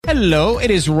Hello, it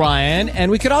is Ryan,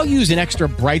 and we could all use an extra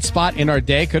bright spot in our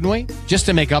day, couldn't we? Just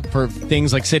to make up for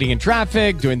things like sitting in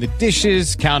traffic, doing the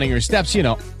dishes, counting your steps, you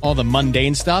know, all the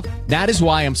mundane stuff. That is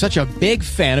why I'm such a big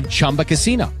fan of Chumba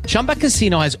Casino. Chumba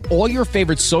Casino has all your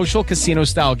favorite social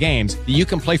casino-style games that you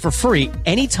can play for free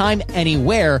anytime,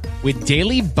 anywhere with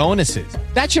daily bonuses.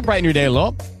 That should brighten your day a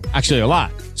little. Actually, a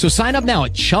lot. So sign up now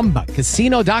at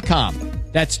ChumbaCasino.com.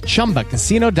 That's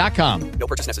ChumbaCasino.com. No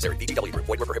purchase necessary. VGW Group.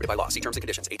 Void where prohibited by law. See terms and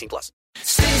conditions. 18+.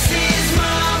 Stacey's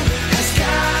mom has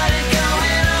got it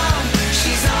going on.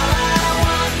 She's all I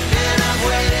want, and I've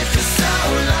waited for so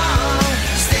long.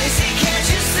 Stacey, can't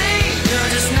you see?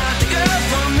 You're just not the girl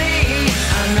for me.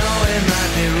 I know it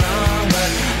might be wrong,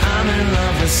 but I'm in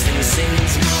love with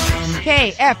Stacey's mom.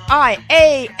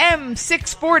 KFIAM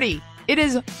 640. It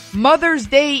is Mother's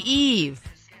Day Eve.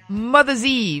 Mother's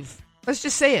Eve. Let's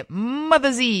just say it.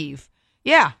 Mother's Eve.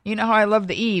 Yeah, you know how I love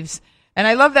the Eves. And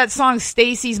I love that song,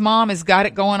 Stacey's Mom Has Got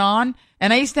It Going On.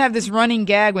 And I used to have this running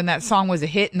gag when that song was a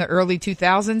hit in the early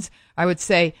 2000s. I would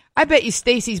say, I bet you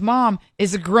Stacey's mom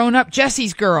is a grown-up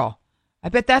Jesse's girl. I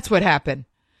bet that's what happened.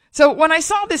 So when I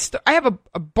saw this, I have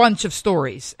a bunch of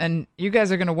stories. And you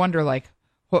guys are going to wonder, like,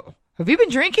 well, have you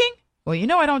been drinking? Well, you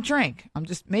know I don't drink. I'm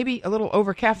just maybe a little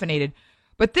over-caffeinated.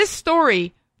 But this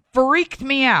story freaked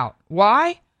me out.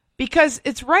 Why? Because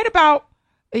it's right about,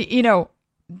 you know,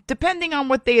 depending on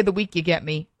what day of the week you get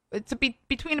me, it's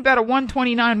between about a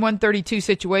 129, 132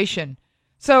 situation.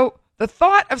 So the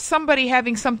thought of somebody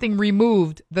having something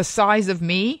removed the size of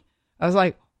me, I was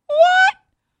like, what?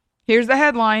 Here's the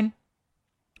headline.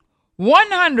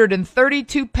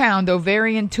 132-pound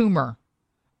ovarian tumor.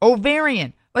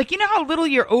 Ovarian. Like, you know how little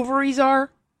your ovaries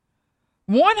are?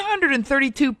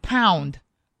 132-pound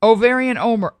ovarian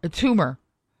tumor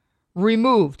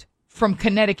removed from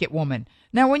Connecticut woman.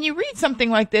 Now, when you read something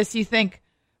like this, you think,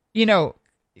 you know,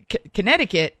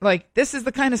 Connecticut, like this is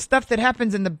the kind of stuff that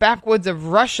happens in the backwoods of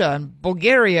Russia and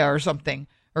Bulgaria or something,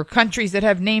 or countries that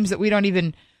have names that we don't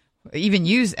even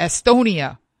use,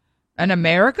 Estonia. In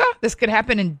America, this could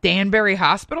happen in Danbury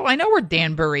Hospital. I know where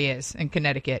Danbury is in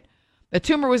Connecticut. The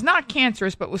tumor was not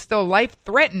cancerous, but was still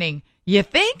life-threatening, you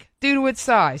think, due to its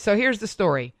size. So here's the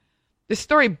story. This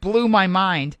story blew my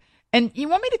mind. And you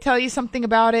want me to tell you something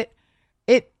about it?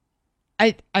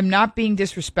 I'm not being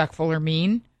disrespectful or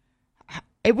mean.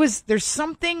 There's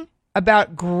something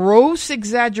about gross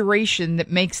exaggeration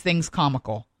that makes things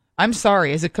comical. I'm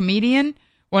sorry. As a comedian,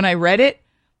 when I read it,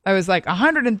 I was like,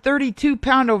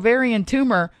 132-pound ovarian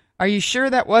tumor. Are you sure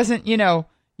that wasn't, you know,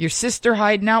 your sister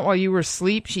hiding out while you were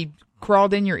asleep? She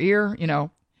crawled in your ear, you know.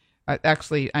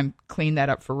 Actually, I'm cleaning that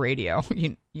up for radio.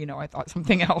 You know, I thought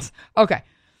something else. Okay.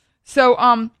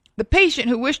 So, the patient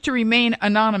who wished to remain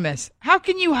anonymous. How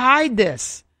can you hide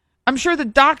this? I'm sure the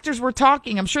doctors were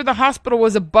talking. I'm sure the hospital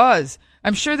was abuzz.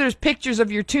 I'm sure there's pictures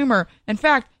of your tumor. In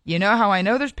fact, you know how I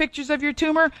know there's pictures of your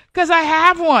tumor? Because I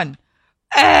have one.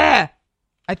 I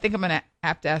think I'm going to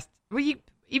have to ask. Well,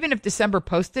 even if December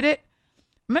posted it,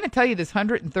 I'm going to tell you this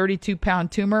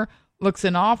 132-pound tumor looks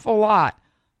an awful lot.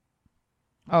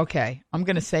 Okay, I'm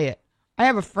going to say it. I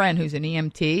have a friend who's an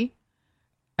EMT,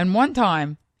 and one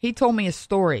time he told me a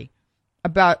story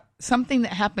about something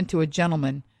that happened to a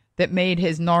gentleman that made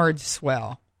his nards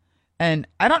swell. And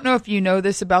I don't know if you know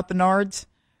this about the nards,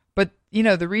 but, you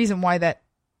know, the reason why that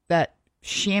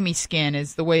chamois skin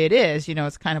is the way it is, you know,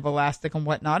 it's kind of elastic and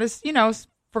whatnot, is, you know,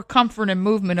 for comfort and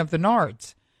movement of the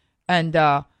nards. And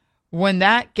when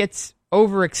that gets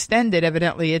overextended,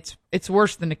 evidently it's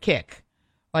worse than a kick.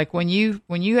 Like when you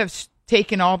have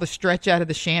taken all the stretch out of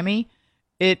the chamois,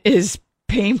 it is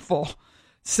painful.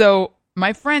 So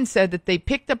my friend said that they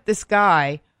picked up this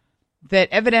guy that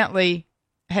evidently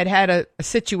had a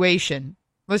situation.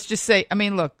 Let's just say, I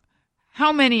mean, look,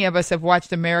 how many of us have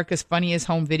watched America's Funniest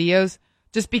Home Videos?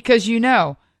 Just because, you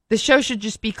know, the show should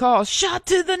just be called Shot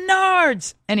to the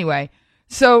Nards. Anyway,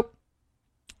 so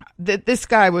this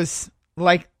guy was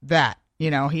like that. You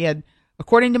know, he had,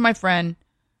 according to my friend,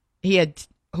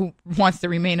 who wants to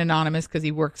remain anonymous because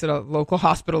he works at a local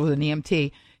hospital as an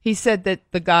EMT. He said that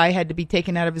the guy had to be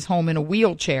taken out of his home in a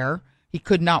wheelchair. He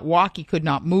could not walk. He could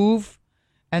not move.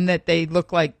 And that they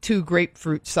looked like two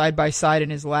grapefruits side by side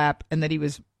in his lap, and that he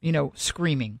was, you know,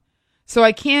 screaming. So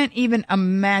I can't even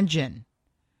imagine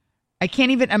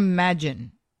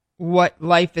what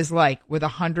life is like with a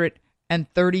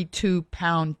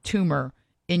 132-pound tumor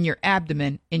in your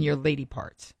abdomen in your lady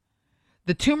parts.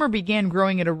 The tumor began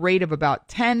growing at a rate of about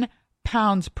 10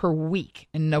 pounds per week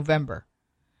in November.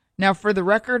 Now, for the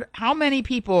record, how many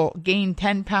people gain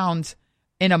 10 pounds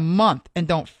in a month and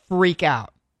don't freak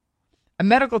out? A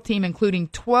medical team, including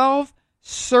 12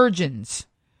 surgeons,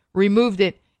 removed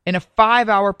it in a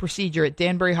 5-hour procedure at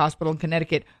Danbury Hospital in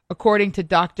Connecticut, according to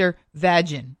Dr.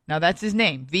 Vagin. Now, that's his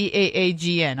name,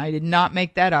 Vaagn. I did not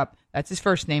make that up. That's his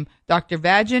first name, Dr.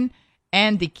 Vagin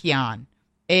Andikyan,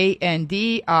 Andikyn.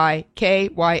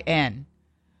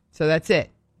 So that's it,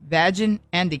 Vagin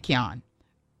Andikyan,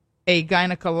 a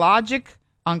gynecologic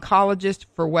oncologist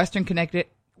for Western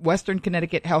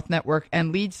Connecticut Health Network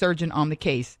and lead surgeon on the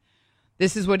case.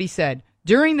 This is what he said.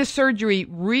 During the surgery,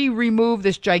 we removed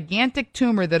this gigantic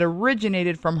tumor that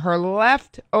originated from her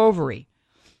left ovary.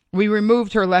 We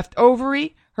removed her left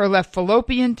ovary, her left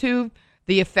fallopian tube,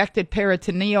 the affected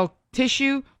peritoneal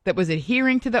tissue that was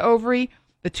adhering to the ovary.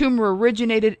 The tumor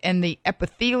originated in the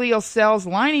epithelial cells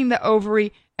lining the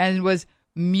ovary and was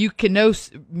mucinous,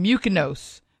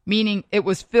 meaning it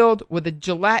was filled with a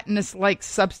gelatinous-like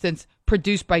substance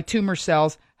produced by tumor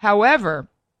cells. However,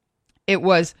 it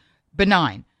was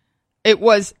benign. It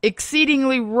was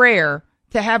exceedingly rare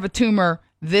to have a tumor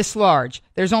this large.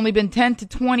 There's only been 10 to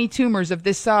 20 tumors of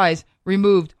this size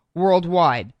removed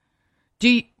worldwide.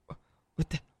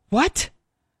 What?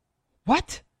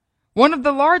 One of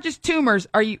the largest tumors,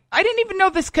 I didn't even know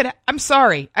this could, I'm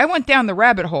sorry, I went down the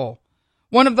rabbit hole.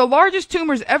 One of the largest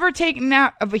tumors ever taken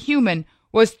out of a human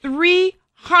was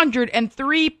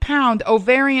 303-pound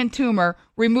ovarian tumor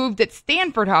removed at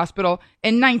Stanford Hospital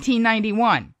in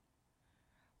 1991.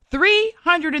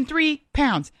 303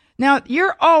 pounds. Now,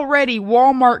 you're already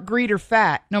Walmart greeter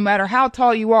fat, no matter how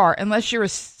tall you are, unless you're a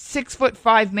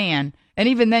 6'5" man, and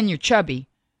even then you're chubby.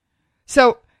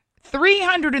 So,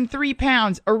 303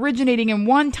 pounds originating in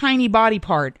one tiny body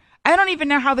part. I don't even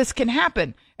know how this can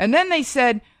happen. And then they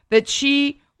said that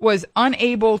she was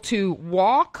unable to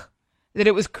walk, that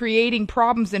it was creating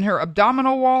problems in her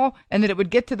abdominal wall, and that it would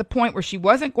get to the point where she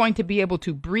wasn't going to be able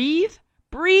to breathe.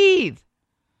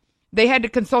 They had to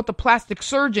consult a plastic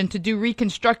surgeon to do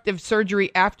reconstructive surgery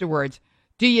afterwards.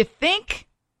 Do you think?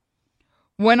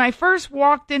 When I first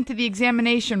walked into the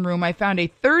examination room, I found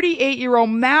a 38-year-old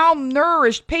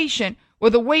malnourished patient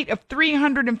with a weight of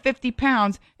 350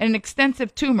 pounds and an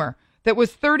extensive tumor that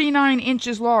was 39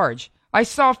 inches large. I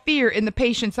saw fear in the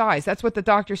patient's eyes. That's what the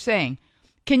doctor's saying.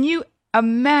 Can you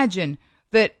imagine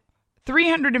that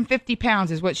 350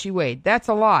 pounds is what she weighed? That's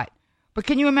a lot. But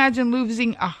can you imagine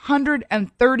losing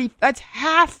 130? That's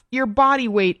half your body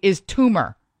weight is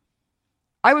tumor.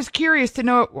 I was curious to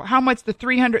know how much the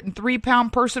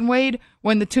 303-pound person weighed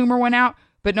when the tumor went out,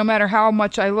 but no matter how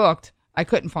much I looked, I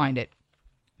couldn't find it.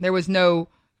 There was no,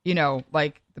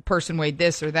 like the person weighed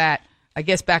this or that. I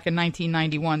guess back in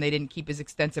 1991, they didn't keep as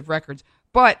extensive records.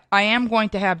 But I am going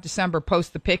to have December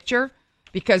post the picture,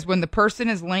 because when the person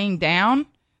is laying down,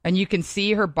 and you can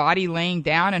see her body laying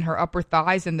down and her upper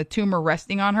thighs and the tumor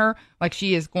resting on her, like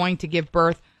she is going to give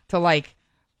birth to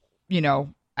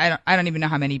I don't even know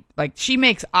how many, like she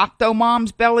makes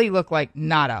Octomom's belly look like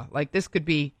nada. Like this could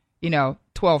be,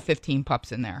 12, 15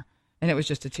 pups in there. And it was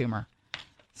just a tumor.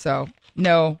 So,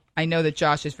 no, I know that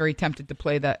Josh is very tempted to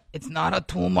play that it's not a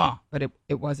tumor, but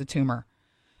it was a tumor.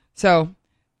 So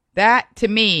that to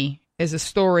me is a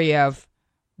story of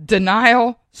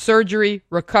denial, surgery,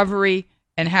 recovery,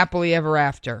 and happily ever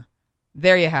after.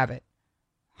 There you have it.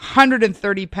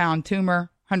 130-pound tumor,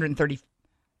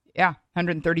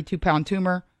 132-pound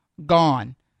tumor,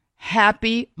 gone.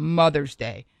 Happy Mother's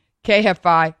Day.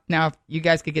 KFI, now if you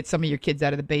guys could get some of your kids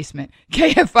out of the basement.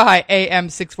 KFI AM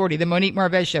 640, the Monique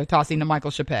Marvez Show, tossing to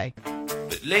Michael Chappé.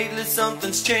 But lately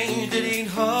something's changed, it ain't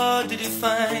hard to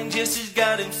define. Jesse's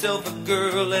got himself a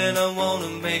girl and I wanna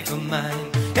make her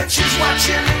mine. And she's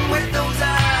watching him with those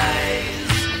eyes,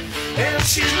 and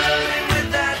she's loving with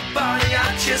that body,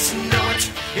 I just know it.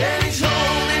 And he's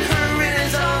holding her in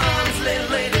his arms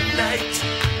late at night.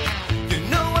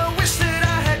 I wish that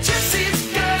I had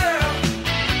Jesse's girl.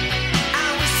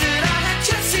 I wish that I had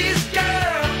Jesse's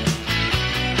girl.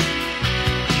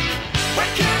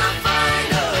 Where can I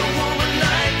find a woman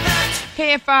like that?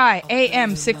 KFI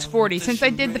AM 640. Since I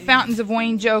did the Fountains of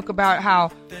Wayne joke about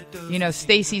how,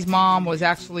 Stacy's mom was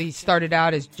actually started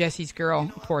out as Jesse's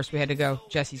Girl. Of course, we had to go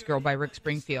Jesse's Girl by Rick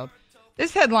Springfield.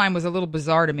 This headline was a little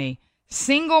bizarre to me.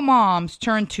 Single moms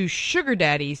turn to sugar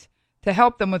daddies to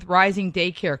help them with rising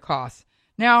daycare costs.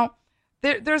 Now,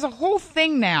 there's a whole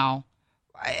thing now,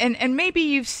 and maybe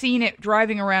you've seen it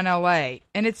driving around L.A.,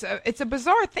 and it's a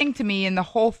bizarre thing to me in the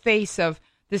whole face of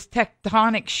this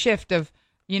tectonic shift of,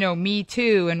 Me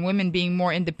Too and women being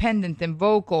more independent and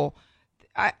vocal.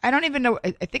 I don't even know.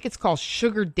 I think it's called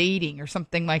sugar dating or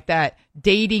something like that.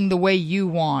 Dating the way you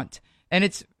want. And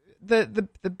it's the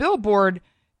billboard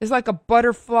is like a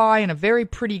butterfly and a very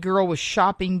pretty girl with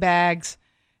shopping bags.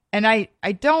 And I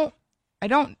don't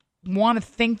want to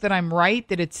think that I'm right,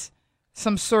 that it's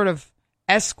some sort of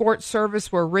escort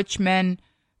service where rich men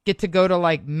get to go to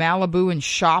like Malibu and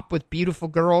shop with beautiful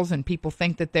girls, and people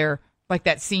think that they're like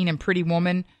that scene in Pretty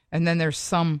Woman, and then there's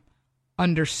some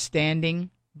understanding ...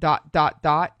 But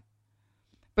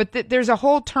there's a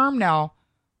whole term now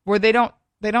where they don't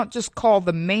just call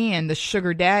the man the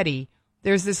sugar daddy.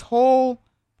 There's this whole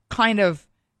kind of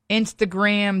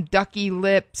Instagram ducky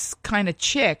lips kind of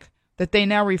chick that they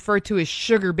now refer to as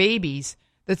sugar babies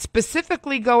that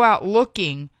specifically go out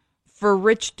looking for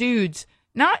rich dudes,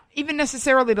 not even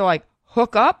necessarily to like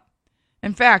hook up.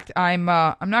 In fact, I'm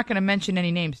not going to mention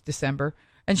any names, December.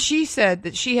 And she said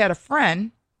that she had a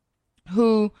friend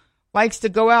who likes to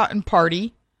go out and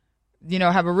party,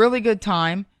 have a really good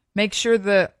time, make sure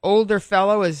the older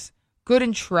fellow is good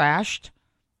and trashed,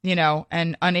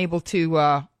 and unable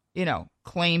to,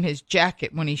 claim his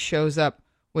jacket when he shows up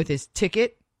with his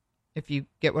ticket, if you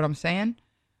get what I'm saying.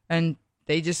 And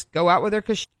they just go out with her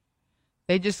because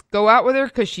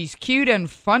she's cute and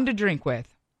fun to drink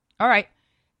with. All right.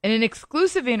 In an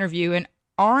exclusive interview, an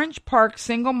Orange Park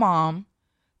single mom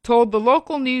told the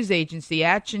local news agency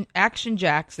Action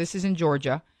Jacks, this is in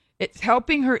Georgia, it's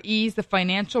helping her ease the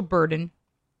financial burden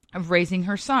of raising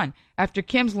her son. After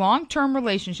Kim's long-term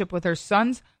relationship with her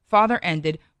son's father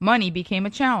ended, money became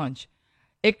a challenge.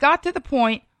 It got to the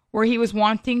point where he was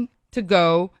wanting to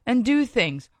go and do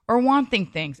things or wanting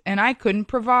things, and I couldn't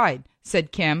provide,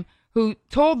 said Kim, who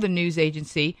told the news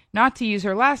agency not to use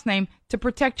her last name to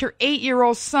protect her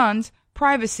 8-year-old son's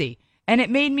privacy. And it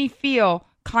made me feel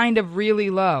kind of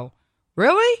really low.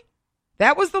 Really?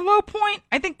 That was the low point?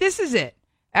 I think this is it.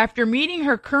 After meeting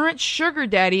her current sugar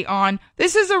daddy on,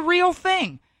 this is a real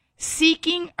thing,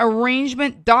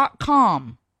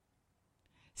 seekingarrangement.com.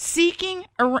 Is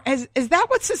that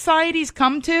what society's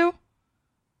come to?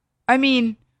 I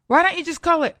mean, why don't you just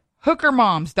call it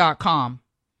hookermoms.com?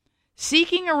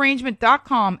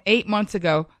 Seekingarrangement.com 8 months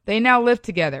ago, they now live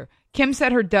together. Kim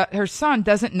said her son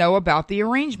doesn't know about the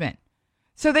arrangement.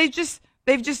 So they've just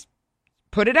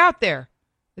put it out there.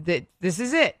 This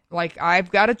is it. Like,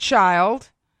 I've got a child.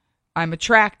 I'm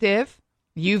attractive.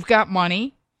 You've got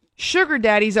money. Sugar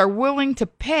daddies are willing to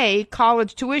pay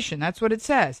college tuition. That's what it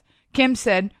says. Kim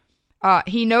said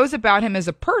he knows about him as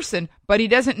a person, but he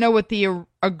doesn't know what the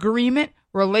agreement,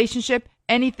 relationship,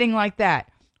 anything like that.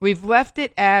 We've left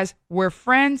it as we're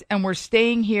friends and we're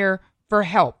staying here for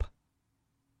help.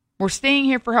 We're staying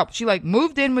here for help. She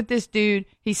moved in with this dude.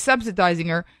 He's subsidizing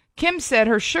her. Kim said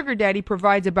her sugar daddy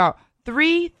provides about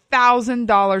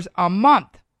 $3,000 a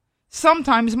month,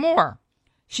 sometimes more.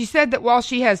 She said that while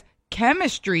she has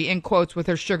chemistry, in quotes, with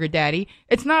her sugar daddy,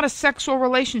 it's not a sexual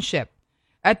relationship.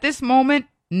 At this moment,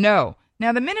 no.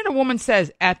 Now, the minute a woman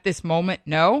says, at this moment,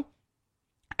 no,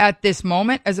 at this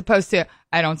moment, as opposed to,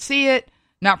 I don't see it,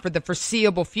 not for the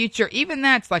foreseeable future, even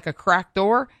that's like a cracked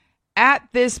door. At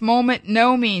this moment,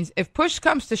 no means if push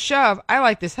comes to shove, I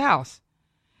like this house.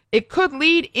 It could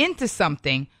lead into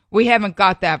something. We haven't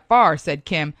got that far, said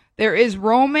Kim. There is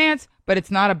romance, but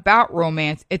it's not about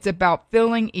romance. It's about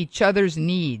filling each other's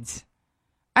needs.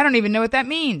 I don't even know what that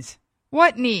means.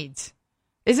 What needs?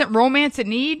 Isn't romance a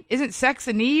need? Isn't sex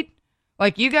a need?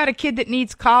 Like, you got a kid that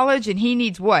needs college and he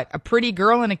needs what? A pretty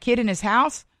girl and a kid in his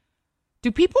house?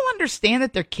 Do people understand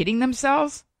that they're kidding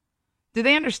themselves? Do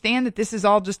they understand that this is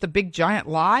all just a big giant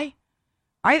lie?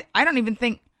 I don't even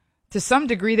think to some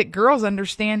degree that girls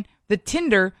understand that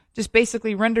Tinder just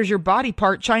basically renders your body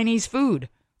part Chinese food.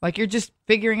 Like, you're just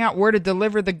figuring out where to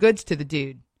deliver the goods to the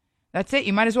dude. That's it.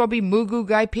 You might as well be Mugu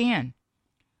Gai Pan.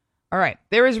 All right.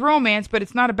 There is romance, but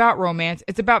it's not about romance.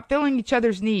 It's about filling each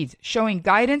other's needs, showing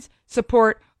guidance,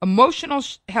 support, emotional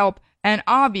help, and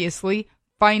obviously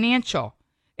financial.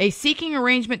 A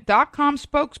seekingarrangement.com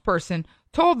spokesperson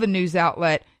told the news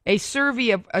outlet a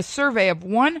survey of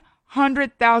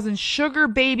 100,000 sugar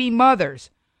baby mothers.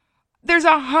 There's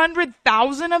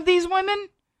 100,000 of these women?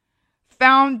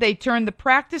 Found they turned the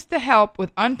practice to help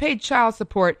with unpaid child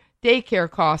support,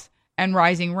 daycare costs, and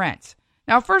rising rents.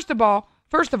 Now, first of all,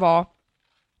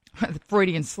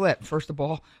 Freudian slip. First of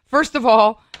all,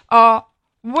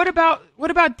 what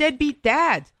about deadbeat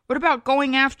dads? What about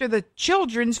going after the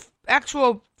children's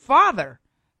actual father?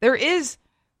 There is,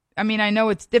 I mean, I know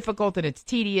it's difficult and it's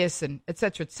tedious and et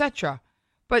cetera,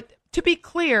 but to be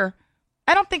clear,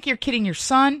 I don't think you're kidding your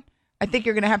son. I think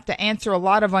you're going to have to answer a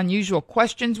lot of unusual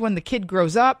questions when the kid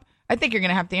grows up. I think you're going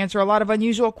to have to answer a lot of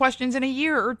unusual questions in a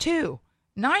year or two.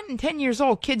 9 and 10 years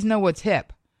old, kids know what's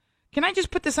hip. Can I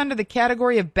just put this under the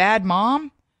category of bad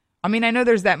mom? I mean, I know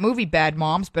there's that movie Bad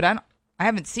Moms, but I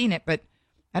haven't seen it, but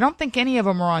I don't think any of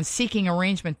them are on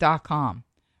seekingarrangement.com.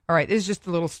 All right, this is just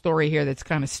a little story here that's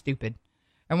kind of stupid.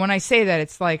 And when I say that,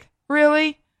 it's like,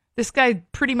 really? This guy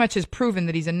pretty much has proven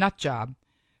that he's a nut job.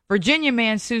 Virginia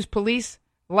man sues police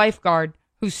lifeguard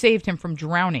who saved him from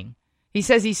drowning. He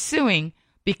says he's suing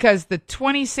because the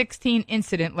 2016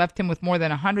 incident left him with more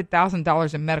than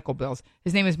 $100,000 in medical bills.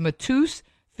 His name is Matus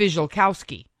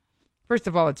Fizilkowski. First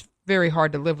of all, it's very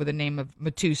hard to live with the name of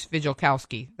Matus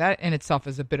Fizilkowski. That in itself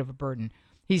is a bit of a burden.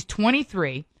 He's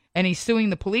 23, and he's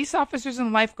suing the police officers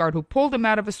and lifeguard who pulled him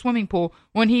out of a swimming pool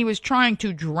when he was trying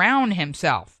to drown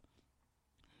himself.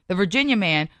 The Virginia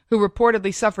man, who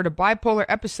reportedly suffered a bipolar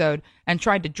episode and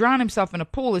tried to drown himself in a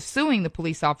pool, is suing the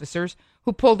police officers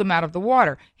who pulled him out of the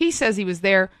water. He says he was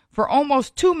there for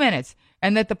almost 2 minutes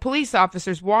and that the police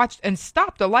officers watched and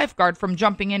stopped a lifeguard from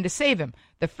jumping in to save him.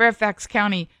 The Fairfax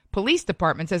County Police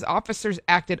Department says officers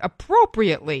acted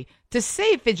appropriately to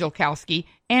save Fizilkowski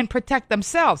and protect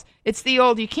themselves. It's the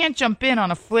old, you can't jump in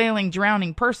on a flailing,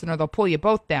 drowning person or they'll pull you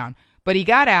both down. But he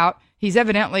got out. He's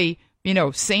evidently,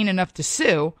 sane enough to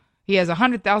sue. He has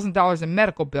 $100,000 in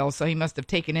medical bills, so he must have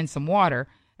taken in some water.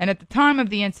 And at the time of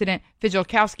the incident,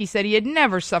 Fizilkowski said he had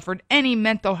never suffered any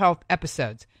mental health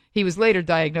episodes. He was later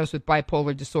diagnosed with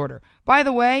bipolar disorder. By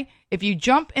the way, if you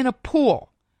jump in a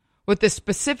pool with the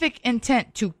specific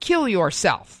intent to kill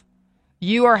yourself,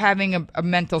 you are having a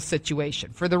mental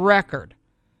situation, for the record.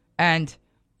 And,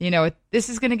 this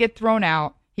is going to get thrown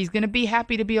out. He's going to be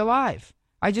happy to be alive.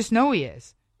 I just know he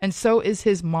is. And so is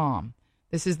his mom.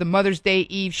 This is the Mother's Day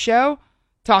Eve show,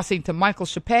 tossing to Michael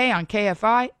Chappé on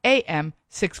KFI AM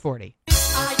 640.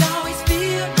 I always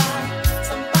feel like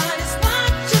somebody's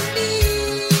watching me,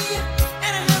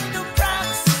 and I have no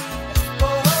privacy.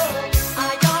 Oh,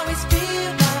 I always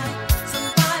feel like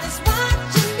somebody's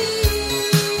watching me.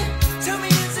 Tell me,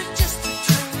 is it just a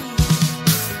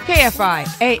dream?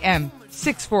 KFI AM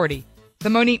 640, the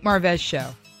Monique Marvez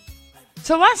show.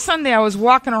 So last Sunday I was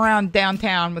walking around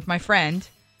downtown with my friend,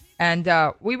 and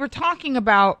we were talking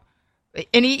about,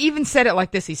 and he even said it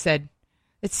like this. He said,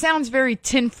 it sounds very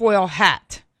tinfoil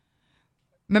hat.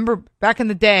 Remember back in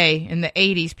the day, in the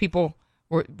 80s, people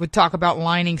would talk about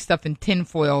lining stuff in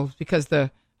tinfoil because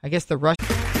the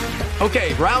Russian.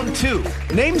 Okay, round two.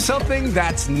 Name something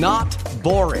that's not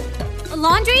boring. A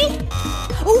laundry?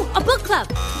 Ooh, a book club.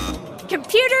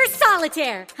 Computer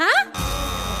solitaire, huh?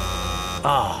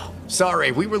 Ah,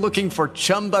 sorry, we were looking for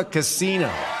Chumba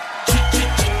Casino.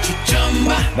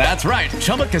 That's right,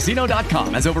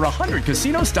 ChumbaCasino.com has over 100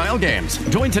 casino-style games.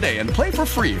 Join today and play for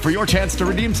free for your chance to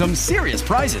redeem some serious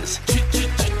prizes.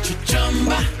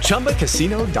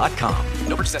 ChumbaCasino.com.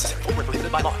 No purchase necessary. Void where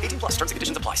prohibited by law. 18 plus terms and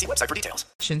conditions apply. See website for details.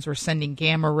 Were sending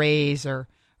gamma rays, or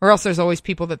else there's always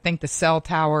people that think the cell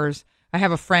towers. I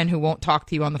have a friend who won't talk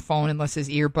to you on the phone unless his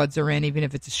earbuds are in, even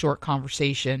if it's a short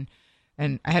conversation.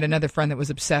 And I had another friend that was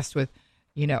obsessed with,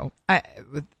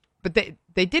 but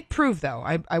they did prove, though,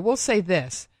 I will say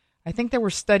this. I think there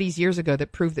were studies years ago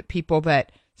that proved that people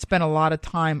that spent a lot of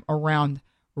time around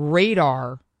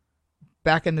radar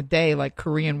back in the day, like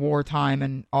Korean War time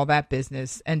and all that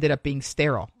business, ended up being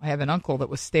sterile. I have an uncle that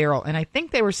was sterile. And I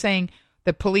think they were saying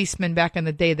that policemen back in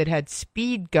the day that had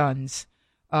speed guns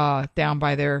down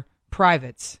by their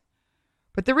privates.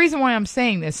 But the reason why I'm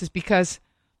saying this is because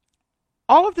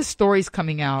all of the stories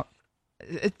coming out,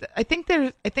 I think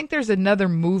there's another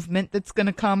movement that's going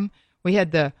to come. We have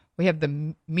the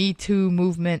Me Too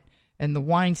movement and the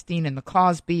Weinstein and the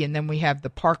Cosby, and then we have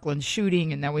the Parkland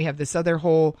shooting, and now we have this other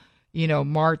whole,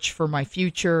 March for My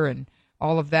Future and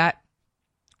all of that.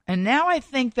 And now I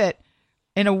think that,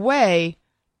 in a way,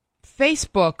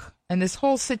 Facebook and this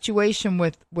whole situation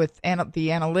with the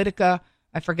Analytica,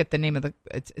 I forget the name of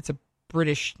it's a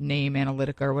British name,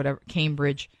 Analytica or whatever,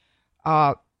 Cambridge.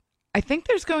 I think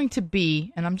there's going to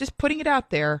be, and I'm just putting it out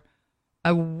there,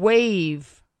 a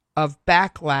wave of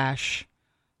backlash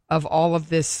of all of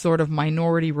this sort of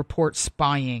Minority Report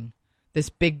spying, this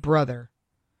Big Brother.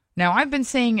 Now, I've been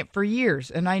saying it for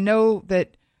years, and I know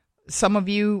that some of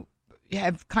you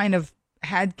have kind of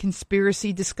had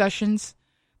conspiracy discussions,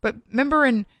 but remember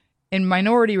in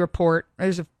Minority Report,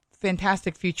 there's a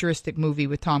fantastic futuristic movie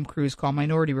with Tom Cruise called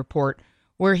Minority Report,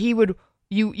 where he would...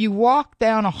 You walk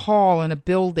down a hall in a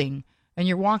building, and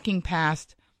you're walking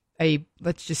past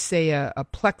let's just say a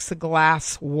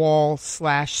plexiglass wall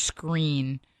 /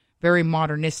 screen, very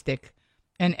modernistic,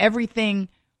 and everything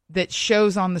that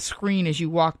shows on the screen as you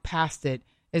walk past it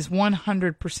is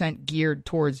 100% geared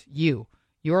towards you,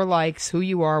 your likes, who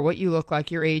you are, what you look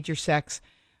like, your age, your sex.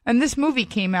 And this movie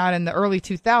came out in the early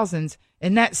 2000s,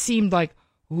 and that seemed like,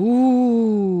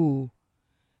 ooh.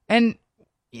 And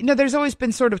there's always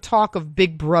been sort of talk of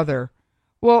Big Brother.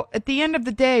 Well, at the end of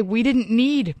the day, we didn't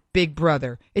need Big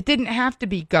Brother. It didn't have to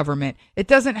be government. It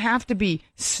doesn't have to be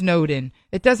Snowden.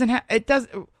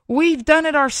 We've done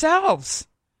it ourselves.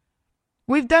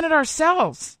 We've done it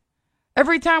ourselves.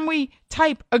 Every time we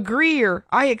type agree or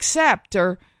I accept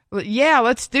or yeah,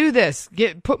 let's do this.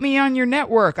 Put me on your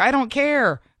network. I don't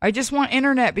care. I just want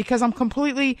internet because I'm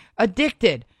completely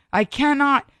addicted. I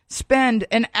cannot spend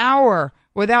an hour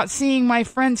without seeing my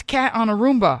friend's cat on a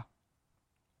Roomba.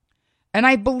 And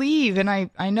I believe, and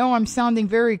I know I'm sounding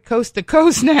very coast to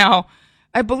coast now,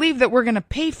 I believe that we're going to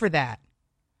pay for that.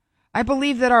 I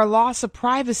believe that our loss of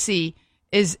privacy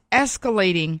is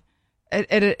escalating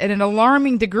at an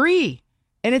alarming degree.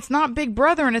 And it's not Big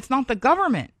Brother and it's not the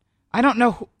government. I don't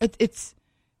know. I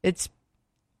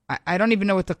don't even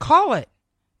know what to call it.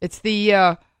 It's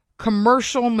the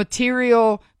commercial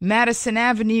material, Madison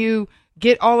Avenue,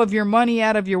 get all of your money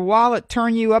out of your wallet,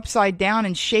 turn you upside down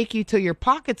and shake you till your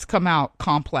pockets come out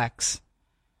complex.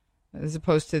 As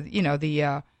opposed to,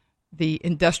 the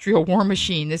industrial war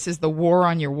machine. This is the war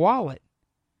on your wallet.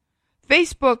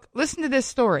 Facebook, listen to this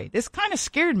story. This kind of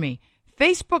scared me.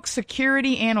 Facebook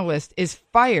security analyst is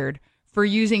fired for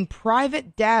using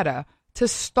private data to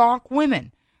stalk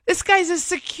women. This guy's a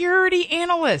security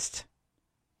analyst.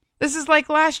 This is like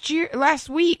last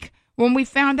week when we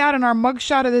found out in our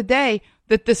mugshot of the day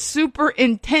that the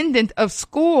superintendent of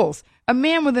schools, a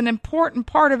man with an important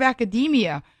part of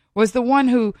academia, was the one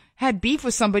who had beef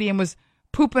with somebody and was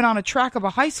pooping on a track of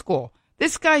a high school.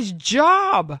 This guy's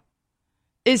job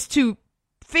is to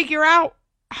figure out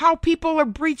how people are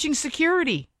breaching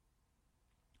security.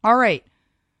 All right.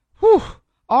 Whew.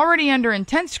 Already under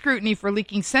intense scrutiny for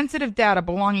leaking sensitive data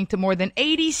belonging to more than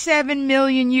 87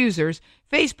 million users,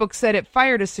 Facebook said it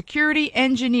fired a security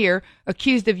engineer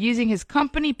accused of using his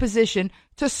company position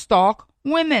to stalk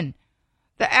women.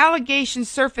 The allegations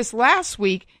surfaced last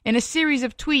week in a series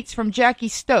of tweets from Jackie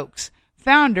Stokes,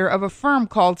 founder of a firm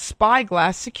called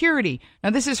Spyglass Security. Now,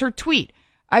 this is her tweet.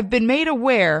 I've been made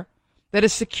aware that a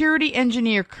security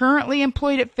engineer currently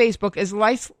employed at Facebook is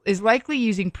likely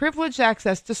using privileged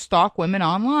access to stalk women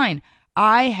online.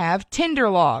 I have Tinder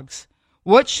logs.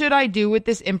 What should I do with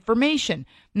this information?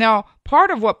 Now, part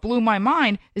of what blew my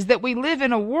mind is that we live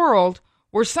in a world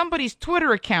where somebody's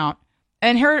Twitter account,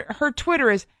 and her Twitter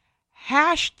is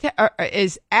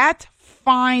is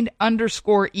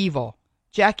 @find_evil.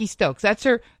 Jackie Stokes.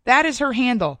 That is her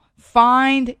handle.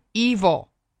 Find evil.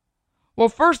 Well,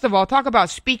 first of all, talk about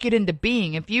speak it into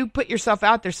being. If you put yourself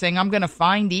out there saying, I'm going to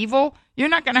find evil, you're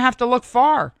not going to have to look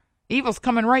far. Evil's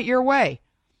coming right your way.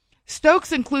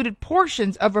 Stokes included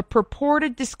portions of a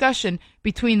purported discussion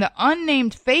between the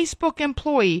unnamed Facebook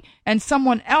employee and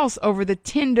someone else over the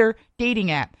Tinder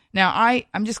dating app. Now,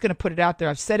 I'm just going to put it out there.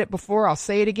 I've said it before. I'll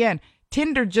say it again.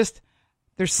 Tinder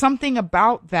there's something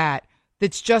about that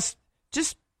that's just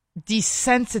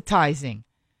desensitizing.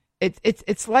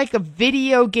 It's like a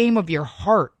video game of your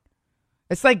heart.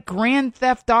 It's like Grand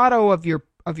Theft Auto of your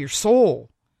soul,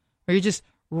 where you're just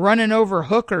running over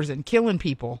hookers and killing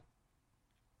people.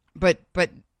 But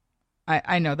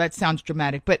I know that sounds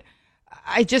dramatic, but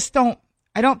I don't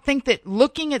think that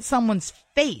looking at someone's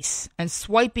face and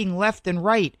swiping left and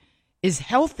right is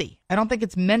healthy. I don't think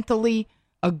it's mentally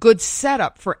a good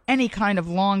setup for any kind of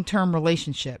long-term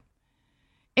relationship.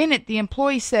 In it, the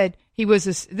employee said he was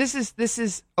this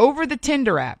is over the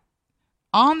Tinder app.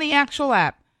 On the actual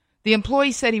app, the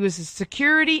employee said he was a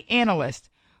security analyst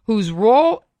whose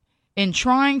role in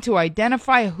trying to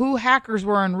identify who hackers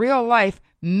were in real life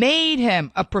made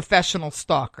him a professional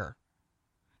stalker.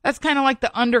 That's kind of like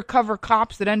the undercover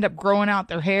cops that end up growing out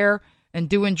their hair and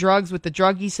doing drugs with the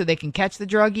druggies so they can catch the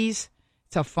druggies.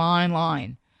 It's a fine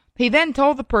line. He then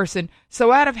told the person,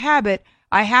 so out of habit,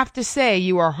 I have to say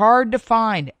you are hard to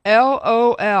find.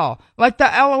 LOL. Like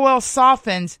the LOL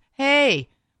softens, hey,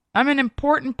 I'm an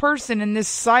important person in this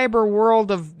cyber world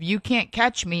of you can't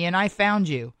catch me and I found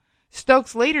you.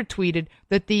 Stokes later tweeted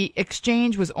that the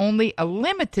exchange was only a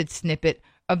limited snippet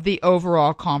of the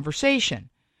overall conversation.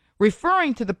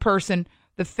 Referring to the person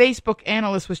the Facebook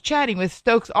analyst was chatting with,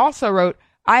 Stokes also wrote,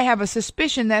 I have a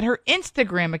suspicion that her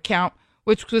Instagram account,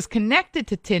 which was connected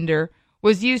to Tinder,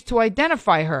 was used to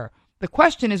identify her. The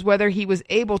question is whether he was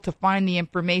able to find the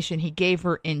information he gave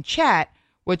her in chat,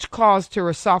 which caused her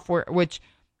a software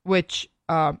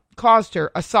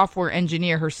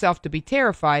engineer herself to be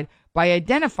terrified by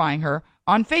identifying her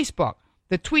on Facebook.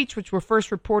 The tweets, which were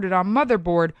first reported on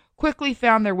Motherboard, quickly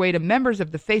found their way to members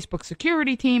of the Facebook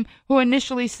security team, who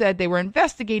initially said they were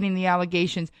investigating the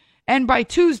allegations, and by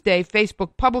Tuesday,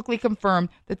 Facebook publicly confirmed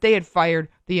that they had fired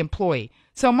the employee.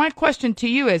 So my question to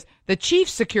you is, the chief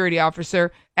security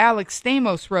officer, Alex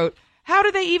Stamos, wrote, how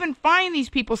do they even find these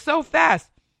people so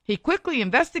fast? He quickly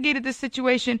investigated the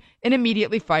situation and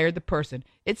immediately fired the person.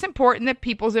 It's important that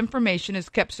people's information is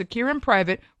kept secure and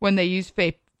private when they use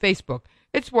Facebook.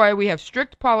 It's why we have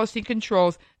strict policy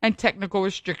controls and technical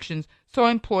restrictions so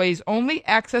employees only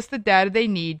access the data they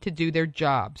need to do their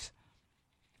jobs.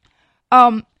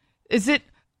 Is it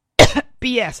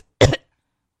BS?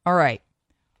 All right.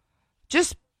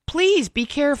 Just please be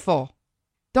careful.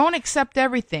 Don't accept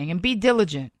everything and be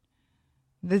diligent.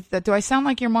 Do I sound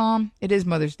like your mom? It is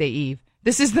Mother's Day Eve.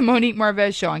 This is the Monique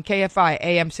Marvez Show on KFI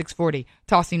AM 640.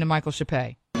 Tossing to Michael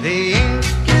Chappé. The ink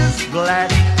is black,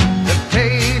 the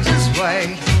page is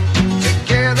white.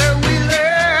 Together we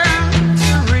learn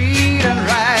to read and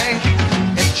write.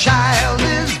 A child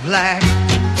is black,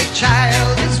 a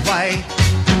child is white.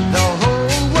 The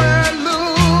whole world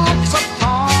looks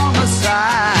upon the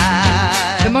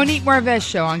side. The Monique Marvez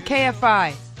Show on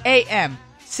KFI AM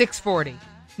 640.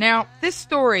 Now, this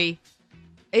story,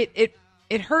 it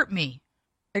hurt me.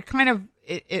 It kind of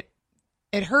it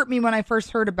hurt me when I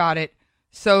first heard about it.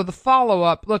 So the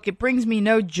follow-up, look, it brings me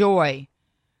no joy.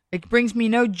 It brings me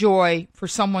no joy for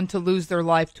someone to lose their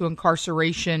life to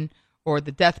incarceration or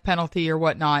the death penalty or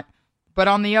whatnot. But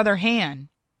on the other hand,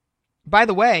 by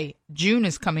the way, June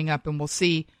is coming up and we'll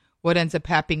see what ends up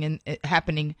happening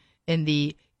in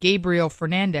the Gabriel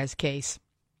Fernandez case.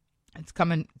 It's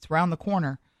coming. It's around the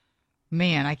corner.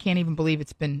 Man, I can't even believe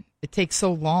it takes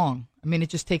so long. I mean, it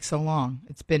just takes so long.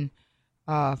 It's been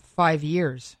 5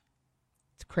 years.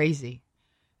 It's crazy.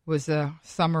 It was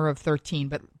summer of 13,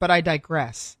 but I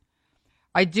digress.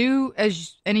 I do,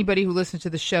 as anybody who listens to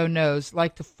the show knows,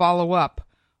 like to follow up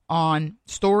on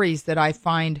stories that I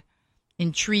find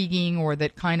intriguing or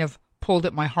that kind of pulled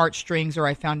at my heartstrings or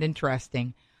I found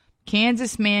interesting.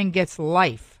 Kansas man gets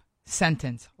life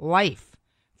sentence, life,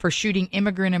 for shooting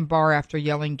immigrant in bar after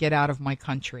yelling, "Get out of my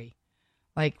country."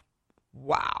 Like,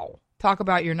 wow. Talk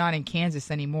about you're not in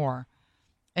Kansas anymore.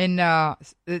 And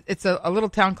it's a little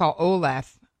town called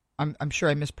Olathe. I'm sure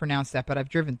I mispronounced that, but I've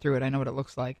driven through it. I know what it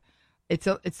looks like. It's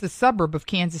the suburb of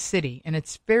Kansas City, and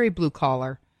it's very blue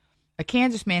collar. A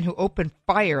Kansas man who opened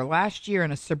fire last year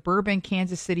in a suburban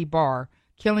Kansas City bar,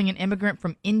 killing an immigrant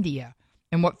from India,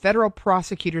 in what federal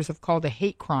prosecutors have called a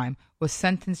hate crime, was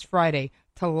sentenced Friday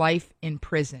to life in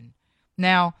prison.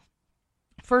 Now,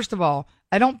 first of all,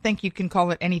 I don't think you can call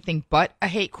it anything but a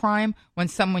hate crime when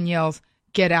someone yells,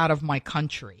 "Get out of my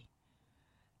country."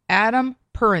 Adam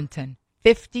Purinton,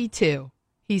 52,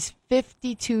 he's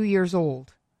 52 years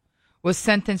old, was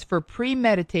sentenced for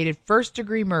premeditated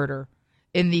first-degree murder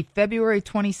in the February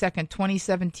 22nd,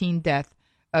 2017 death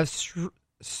of,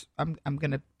 I'm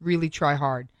going to really try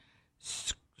hard,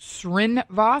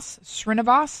 Srinivas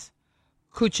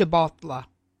Kuchibotla.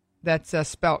 That's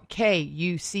spelled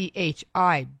Kuchibotla.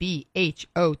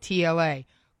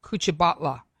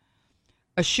 Kuchibotla.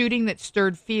 A shooting that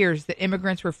stirred fears that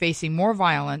immigrants were facing more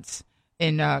violence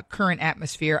in current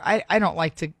atmosphere. I don't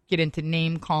like to get into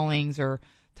name callings or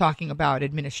talking about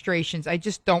administrations. I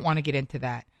just don't want to get into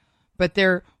that. But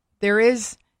there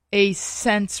is a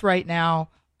sense right now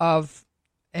of,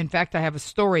 in fact, I have a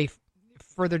story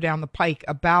further down the pike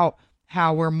about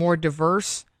how we're more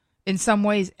diverse in some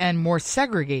ways and more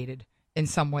segregated in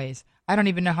some ways. I don't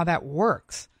even know how that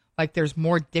works. Like there's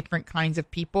more different kinds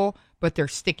of people, but they're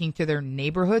sticking to their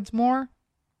neighborhoods more.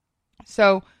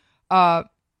 So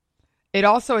it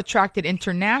also attracted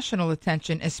international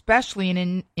attention, especially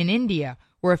in India,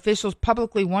 where officials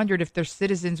publicly wondered if their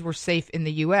citizens were safe in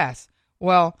the U.S.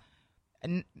 Well,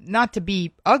 not to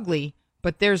be ugly,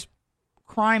 but there's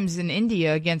crimes in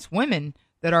India against women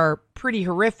that are pretty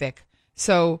horrific.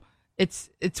 So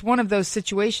it's one of those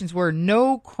situations where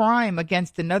no crime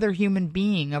against another human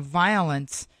being of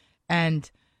violence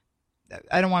and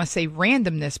I don't want to say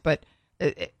randomness, but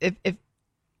if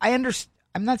I understand,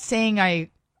 I'm not saying I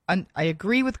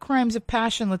agree with crimes of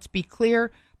passion. Let's be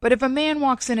clear. But if a man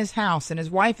walks in his house and his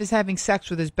wife is having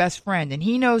sex with his best friend and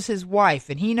he knows his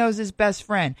wife and he knows his best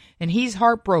friend and he's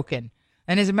heartbroken.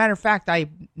 And as a matter of fact, I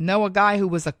know a guy who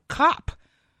was a cop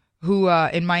who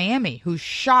in Miami who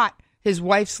shot his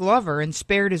wife's lover and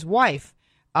spared his wife.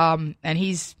 And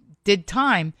he's did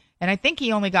time. And I think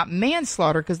he only got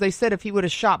manslaughter because they said if he would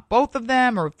have shot both of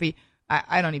them or if he,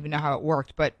 I don't even know how it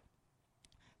worked, but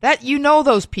that, you know,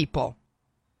 those people,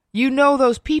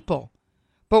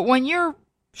 but when you're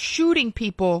shooting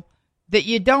people that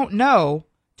you don't know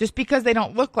just because they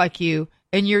don't look like you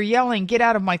and you're yelling, "Get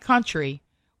out of my country,"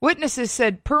 witnesses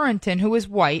said Purinton, who is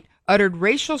white, uttered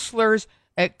racial slurs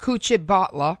at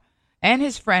Kuchibotla and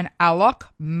his friend Alok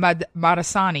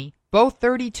Madasani, both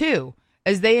 32,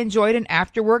 as they enjoyed an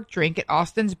after-work drink at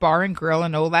Austin's Bar and Grill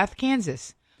in Olathe,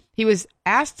 Kansas. He was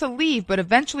asked to leave, but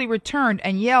eventually returned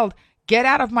and yelled, "Get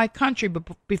out of my country,"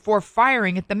 before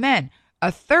firing at the men.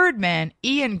 A third man,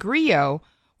 Ian Griot,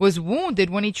 was wounded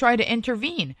when he tried to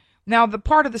intervene. Now, the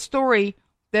part of the story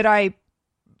that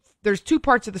there's two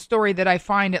parts of the story that I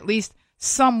find at least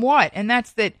somewhat, and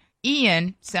that's that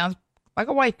Ian, sounds like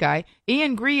a white guy,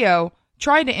 Ian Griot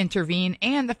tried to intervene,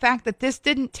 and the fact that this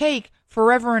didn't take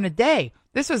forever and a day.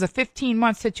 This was a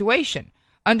 15-month situation.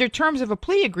 Under terms of a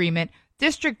plea agreement,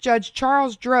 District Judge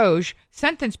Charles Droge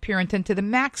sentenced Purinton to the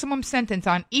maximum sentence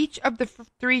on each of the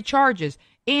three charges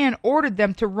and ordered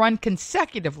them to run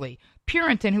consecutively.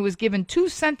 Purinton, who was given two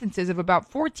sentences of about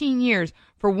 14 years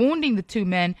for wounding the two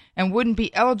men and wouldn't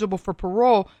be eligible for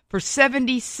parole for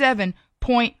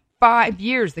 77.5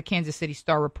 years, the Kansas City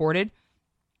Star reported.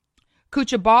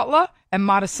 Kuchabatla and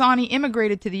Madasani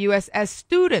immigrated to the U.S. as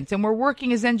students and were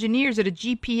working as engineers at a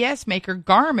GPS maker,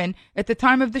 Garmin, at the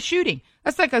time of the shooting.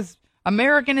 That's like as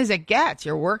American as it gets.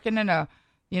 You're working in a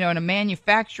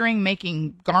manufacturing,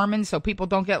 making Garmin so people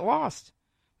don't get lost.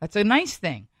 That's a nice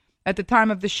thing. At the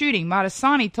time of the shooting,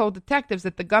 Madasani told detectives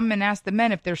that the gunman asked the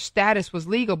men if their status was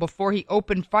legal before he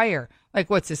opened fire. Like,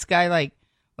 what's this guy like?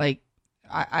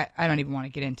 I don't even want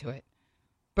to get into it.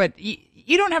 But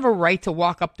you don't have a right to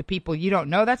walk up to people you don't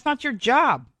know. That's not your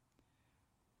job.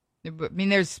 I mean,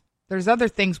 there's other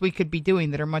things we could be doing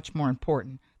that are much more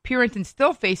important. Purinton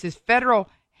still faces federal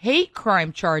hate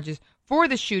crime charges for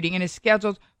the shooting and is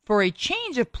scheduled for a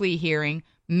change of plea hearing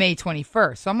May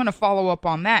 21st. So I'm going to follow up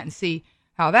on that and see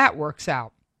how that works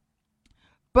out.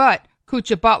 But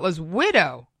Kuchabatla's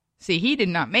widow, see, he did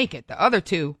not make it. The other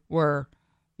two were,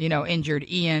 injured,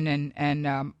 Ian and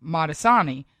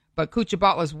Madasani. But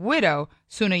Kuchabatla's widow,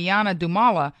 Sunayana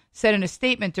Dumala, said in a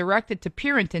statement directed to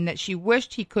Purinton that she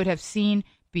wished he could have seen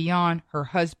beyond her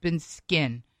husband's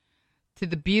skin to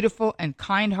the beautiful and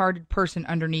kind-hearted person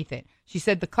underneath it. She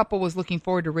said the couple was looking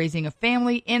forward to raising a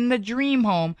family in the dream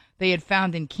home they had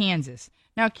found in Kansas.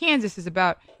 Now, Kansas is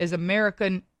about as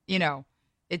American,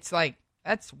 it's like,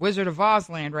 that's Wizard of Oz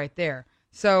land right there.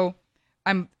 So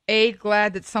I'm,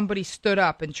 glad that somebody stood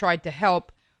up and tried to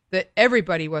help, that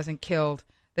everybody wasn't killed,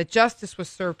 that justice was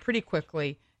served pretty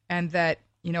quickly, and that,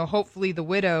 hopefully the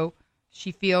widow,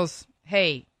 she feels,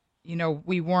 hey,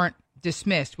 we weren't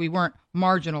dismissed. We weren't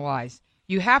marginalized.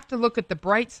 You have to look at the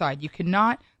bright side. You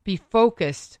cannot be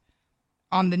focused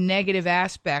on the negative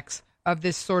aspects of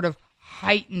this sort of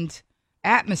heightened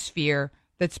atmosphere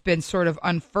that's been sort of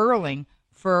unfurling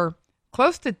for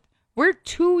close to, we're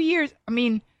 2 years. I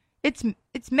mean, it's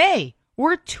May.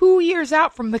 We're 2 years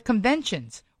out from the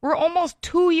conventions. We're almost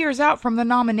 2 years out from the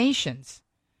nominations.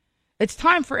 It's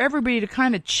time for everybody to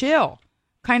kind of chill,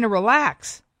 kind of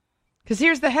relax. Because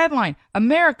here's the headline.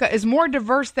 America is more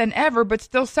diverse than ever, but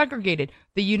still segregated.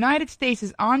 The United States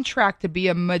is on track to be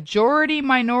a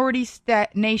majority-minority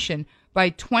nation by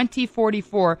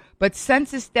 2044, but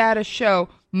census data show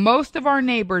most of our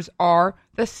neighbors are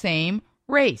the same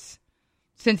race.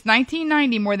 Since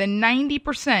 1990, more than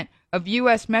 90% of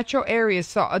U.S. metro areas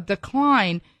saw a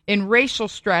decline in racial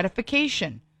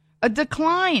stratification. A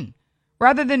decline.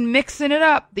 Rather than mixing it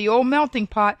up, the old melting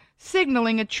pot,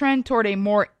 signaling a trend toward a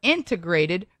more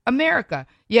integrated America.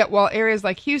 Yet while areas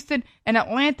like Houston and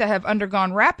Atlanta have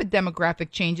undergone rapid demographic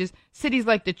changes, cities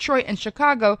like Detroit and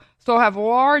Chicago still have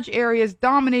large areas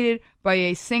dominated by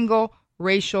a single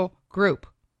racial group.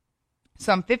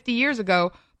 Some 50 years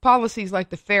ago, policies like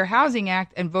the Fair Housing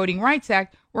Act and Voting Rights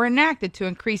Act were enacted to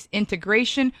increase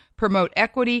integration, promote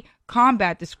equity,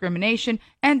 combat discrimination,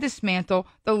 and dismantle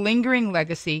the lingering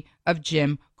legacy of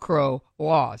Jim Crow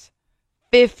laws.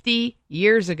 50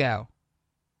 years ago.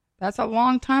 That's a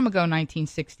long time ago,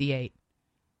 1968.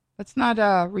 Let's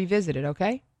not revisit it,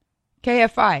 okay?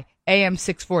 KFI, AM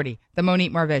 640, The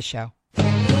Monique Marvez Show.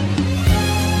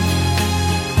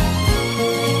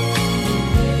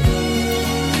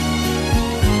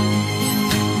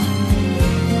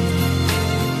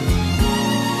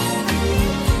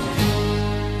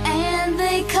 And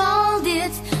they called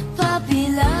it puppy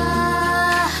love.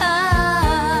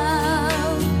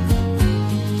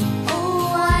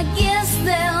 Oh, I guess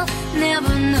they'll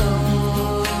never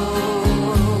know.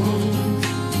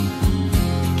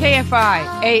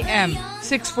 KFI, AM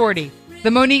 640,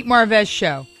 The Monique Marvez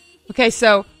Show. Okay,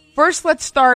 so first let's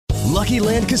start. Lucky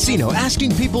Land Casino,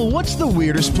 asking people, what's the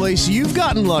weirdest place you've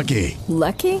gotten lucky?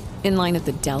 Lucky? In line at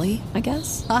the deli, I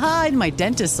guess? Aha, in my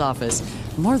dentist's office.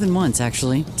 More than once,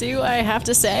 actually. Do I have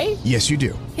to say? Yes, you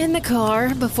do. In the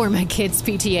car before my kids'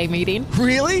 PTA meeting.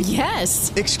 Really?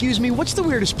 Yes. Excuse me, what's the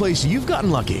weirdest place you've gotten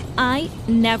lucky? I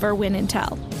never win and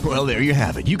tell. Well, there you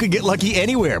have it. You can get lucky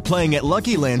anywhere, playing at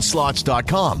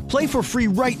LuckyLandSlots.com. Play for free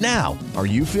right now. Are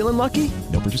you feeling lucky?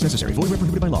 No purchase necessary. Void where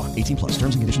prohibited by law. 18+.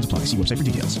 Terms and conditions apply. See website for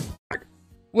details.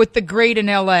 With the great in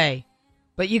L.A.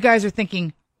 But you guys are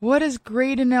thinking, what does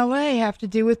great in L.A. have to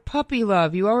do with puppy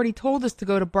love? You already told us to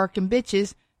go to Barkin'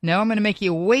 Bitches. No, I'm going to make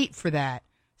you wait for that.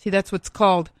 See, that's what's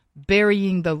called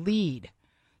burying the lead.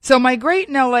 So my great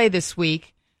in L.A. this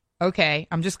week, okay,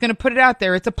 I'm just going to put it out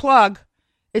there. It's a plug.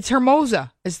 It's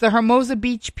Hermosa. It's the Hermosa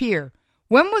Beach Pier.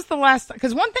 When was the last time?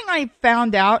 Because one thing I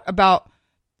found out about,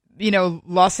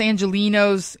 Los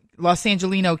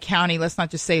Angelino County, let's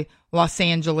not just say Los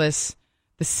Angeles,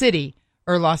 the city,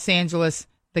 or Los Angeles,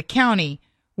 the county.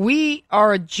 We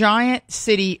are a giant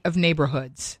city of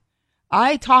neighborhoods.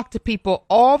 I talk to people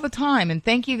all the time, and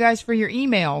thank you guys for your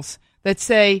emails that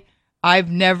say, I've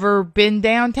never been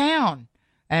downtown,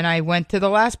 and I went to the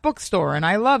last bookstore, and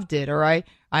I loved it, or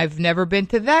I've never been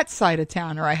to that side of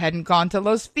town, or I hadn't gone to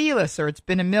Los Feliz, or it's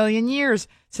been a million years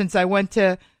since I went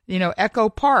to, Echo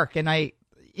Park. And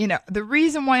the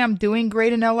reason why I'm doing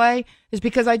great in LA is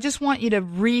because I just want you to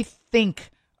rethink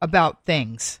about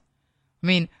things. I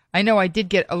mean, I know I did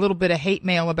get a little bit of hate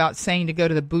mail about saying to go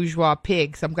to the Bourgeois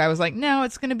Pig. Some guy was like, no,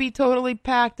 it's going to be totally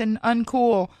packed and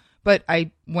uncool. But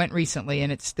I went recently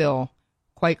and it's still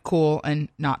quite cool and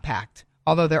not packed.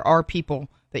 Although there are people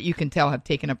that you can tell have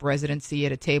taken up residency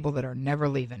at a table that are never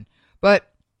leaving.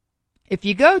 But if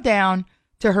you go down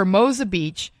to Hermosa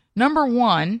Beach, number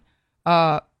one,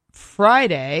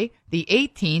 Friday, the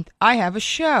 18th, I have a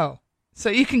show. So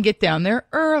you can get down there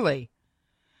early.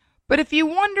 But if you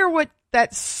wonder what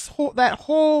that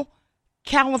whole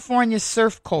California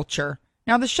surf culture,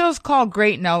 now the show's called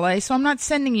Great in LA, so I'm not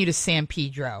sending you to San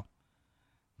Pedro.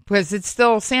 Because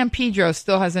San Pedro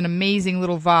still has an amazing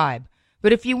little vibe.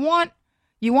 But if you want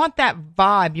that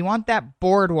vibe, you want that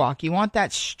boardwalk, you want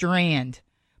that strand,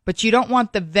 but you don't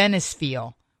want the Venice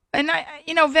feel. And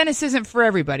Venice isn't for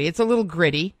everybody. It's a little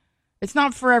gritty. It's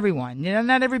not for everyone.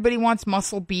 Not everybody wants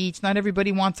Muscle Beach. Not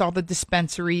everybody wants all the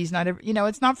dispensaries.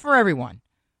 It's not for everyone.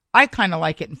 I kind of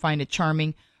like it and find it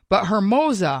charming, but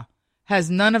Hermosa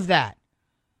has none of that.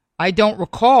 I don't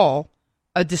recall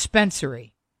a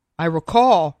dispensary. I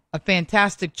recall a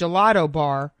fantastic gelato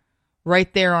bar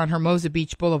right there on Hermosa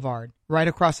Beach Boulevard, right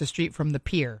across the street from the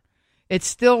pier. It's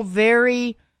still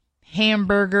very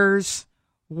hamburgers,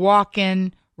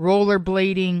 walking,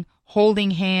 rollerblading,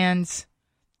 holding hands.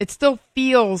 It still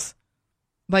feels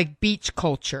like beach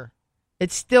culture.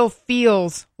 It still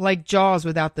feels like Jaws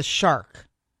without the shark.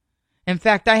 In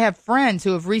fact, I have friends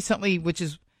who have recently, which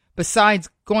is besides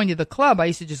going to the club, I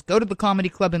used to just go to the comedy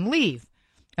club and leave.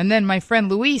 And then my friend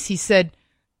Luis, he said,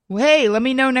 hey, let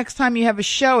me know next time you have a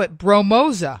show at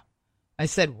Bromosa. I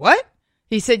said, what?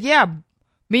 He said, yeah,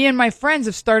 me and my friends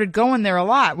have started going there a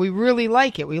lot. We really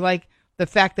like it. We like the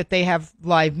fact that they have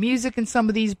live music in some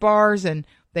of these bars and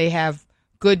they have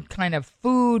good kind of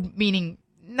food, meaning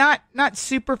not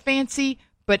super fancy,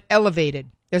 but elevated.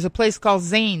 There's a place called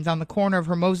Zane's on the corner of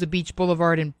Hermosa Beach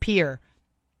Boulevard and Pier.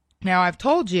 Now, I've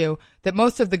told you that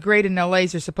most of the great in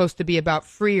LAs are supposed to be about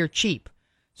free or cheap.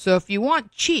 So if you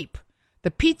want cheap,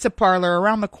 the pizza parlor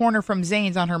around the corner from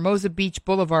Zane's on Hermosa Beach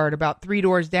Boulevard, about 3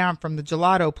 doors down from the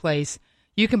gelato place,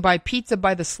 you can buy pizza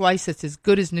by the slice that's as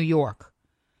good as New York.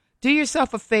 Do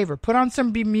yourself a favor. Put on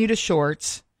some Bermuda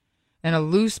shorts and a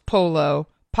loose polo.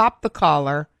 Pop the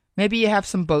collar. Maybe you have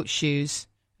some boat shoes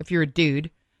if you're a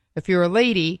dude. If you're a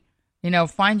lady,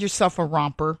 find yourself a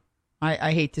romper.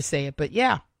 I hate to say it, but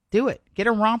yeah, do it. Get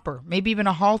a romper. Maybe even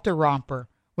a halter romper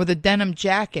with a denim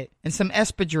jacket and some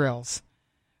espadrilles.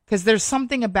 Because there's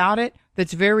something about it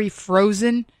that's very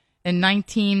Frozen in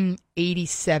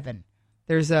 1987.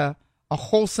 There's a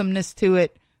wholesomeness to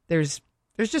it. There's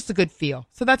just a good feel.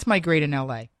 So that's my great in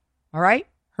LA. All right?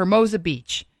 Hermosa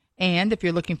Beach. And if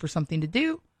you're looking for something to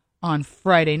do on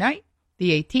Friday night,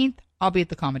 the 18th, I'll be at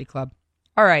the Comedy Club.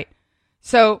 All right.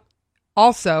 So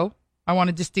also, I want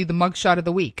to just do the mugshot of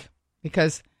the week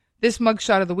because this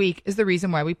mugshot of the week is the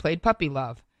reason why we played Puppy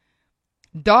Love.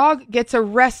 Dog gets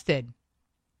arrested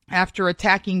after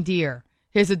attacking deer.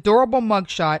 His adorable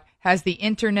mugshot has the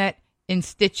internet in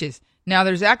stitches. Now,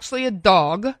 there's actually a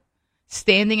dog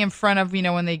standing in front of,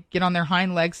 when they get on their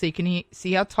hind legs so you can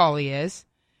see how tall he is.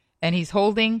 And he's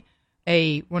holding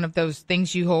one of those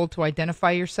things you hold to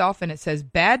identify yourself. And it says,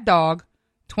 Bad Dog,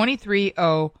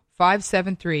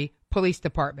 230573, Police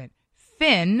Department.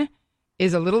 Finn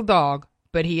is a little dog,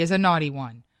 but he is a naughty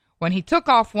one. When he took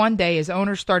off one day, his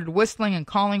owner started whistling and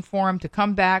calling for him to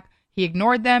come back. He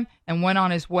ignored them and went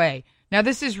on his way. Now,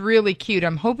 this is really cute.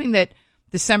 I'm hoping that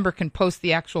December can post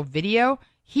the actual video.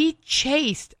 He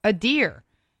chased a deer.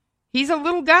 He's a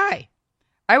little guy.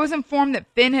 I was informed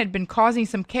that Finn had been causing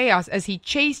some chaos as he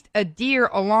chased a deer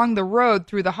along the road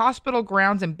through the hospital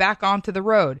grounds and back onto the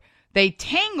road. They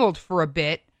tangled for a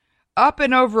bit, up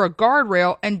and over a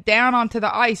guardrail and down onto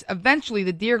the ice. Eventually,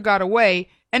 the deer got away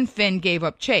and Finn gave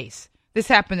up chase. This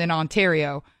happened in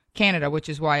Ontario, Canada, which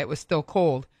is why it was still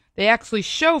cold. They actually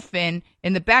show Finn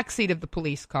in the backseat of the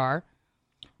police car.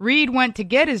 Reed went to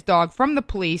get his dog from the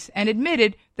police and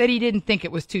admitted that he didn't think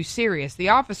it was too serious. The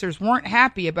officers weren't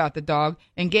happy about the dog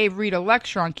and gave Reed a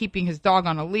lecture on keeping his dog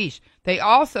on a leash. They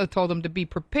also told him to be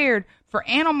prepared for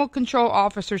animal control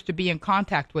officers to be in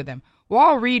contact with him.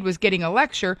 While Reed was getting a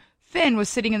lecture, Finn was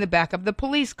sitting in the back of the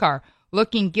police car,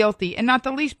 looking guilty and not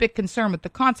the least bit concerned with the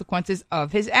consequences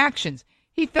of his actions.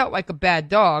 He felt like a bad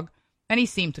dog, and he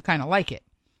seemed to kind of like it.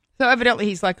 So evidently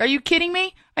he's like, are you kidding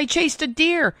me? I chased a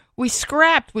deer. We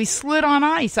scrapped. We slid on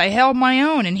ice. I held my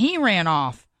own, and he ran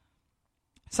off.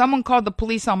 Someone called the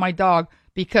police on my dog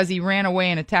because he ran away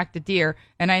and attacked a deer,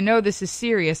 and I know this is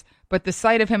serious, but the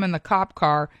sight of him in the cop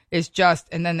car is just,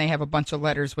 and then they have a bunch of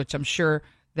letters, which I'm sure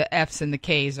the F's and the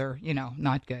K's are,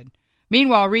 not good.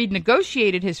 Meanwhile, Reed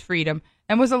negotiated his freedom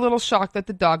and was a little shocked that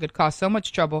the dog had caused so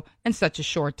much trouble in such a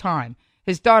short time.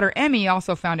 His daughter, Emmy,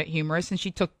 also found it humorous, and she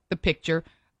took the picture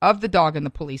of the dog in the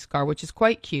police car, which is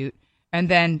quite cute, and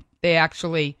then they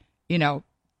actually,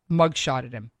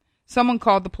 mugshotted him. Someone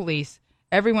called the police.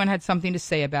 Everyone had something to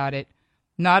say about it.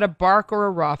 Not a bark or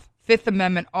a rough. Fifth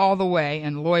Amendment all the way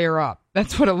and lawyer up.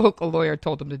 That's what a local lawyer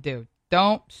told him to do.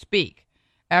 Don't speak.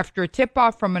 After a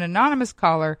tip-off from an anonymous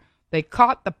caller, they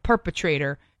caught the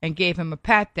perpetrator and gave him a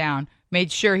pat-down,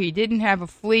 made sure he didn't have a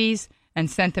fleas, and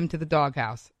sent him to the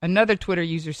doghouse. Another Twitter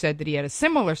user said that he had a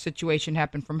similar situation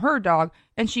happen from her dog,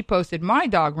 and she posted, my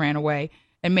dog ran away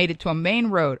and made it to a main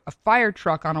road. A fire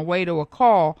truck on a way to a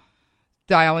call,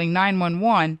 dialing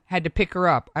 911, had to pick her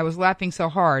up. I was laughing so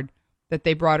hard that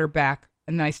they brought her back,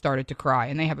 and then I started to cry.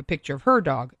 And they have a picture of her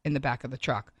dog in the back of the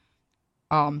truck.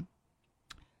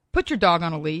 Put your dog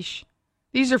on a leash.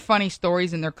 These are funny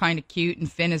stories, and they're kind of cute,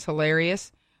 and Finn is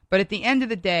hilarious. But at the end of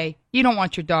the day, you don't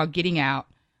want your dog getting out.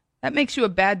 That makes you a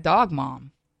bad dog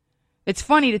mom. It's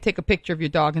funny to take a picture of your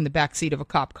dog in the back seat of a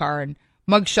cop car, and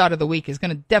mugshot of the week is going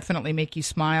to definitely make you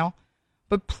smile.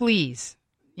 But please,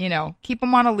 keep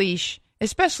them on a leash,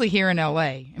 especially here in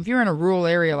L.A. If you're in a rural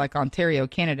area like Ontario,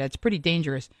 Canada, it's pretty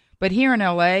dangerous. But here in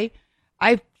L.A.,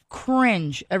 I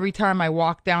cringe every time I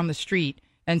walk down the street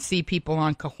and see people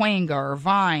on Cahuenga or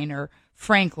Vine or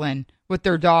Franklin with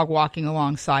their dog walking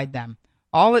alongside them.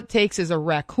 All it takes is a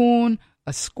raccoon,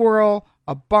 a squirrel,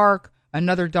 a bark,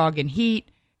 another dog in heat,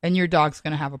 and your dog's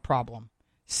going to have a problem.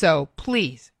 So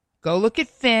please, go look at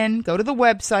Finn, go to the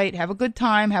website, have a good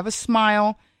time, have a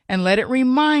smile, and let it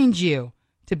remind you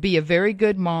to be a very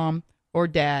good mom or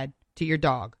dad to your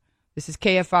dog. This is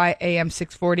KFI AM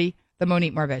 640, The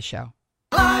Monique Marvez Show.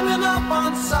 Climbing up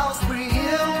on Salisbury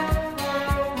Hill,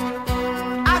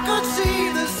 I could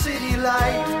see the city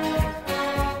light.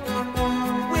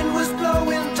 Wind was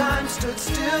blowing, time stood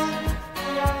still.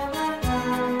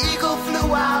 Eagle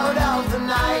flew out of the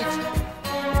night.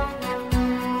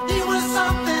 He was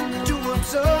something to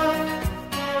observe.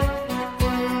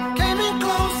 Came in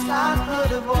close, I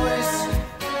heard a voice,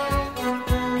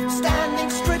 standing,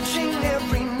 stretching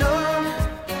every nerve.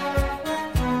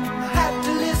 I had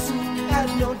to listen, had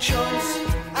no choice.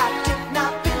 I did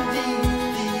not believe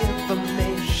the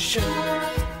information,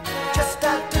 just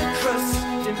had to trust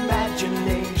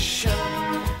imagination.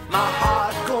 My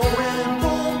heart going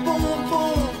boom, boom,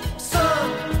 boom. Son,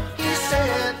 he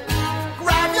said,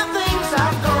 grab your things,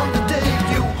 I've come to take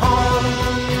you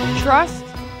home. Trust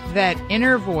that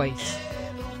inner voice.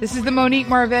 This is the Monique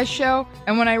Marvez Show,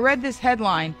 and when I read this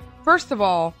headline, first of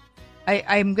all,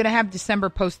 I'm going to have December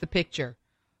post the picture.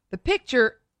 The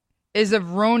picture is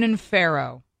of Ronan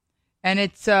Farrow, and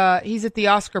it's he's at the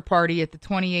Oscar party at the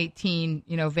 2018,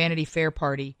 Vanity Fair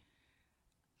party.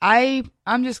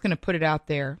 I'm just going to put it out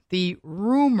there. The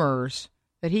rumors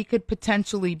that he could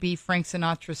potentially be Frank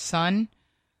Sinatra's son,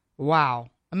 wow.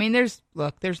 I mean, there's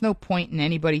no point in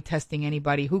anybody testing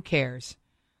anybody. Who cares?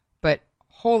 But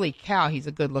holy cow, he's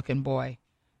a good-looking boy.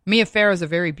 Mia Farrow's a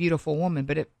very beautiful woman,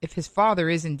 but if his father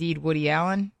is indeed Woody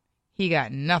Allen, he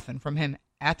got nothing from him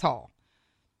at all.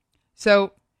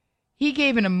 So he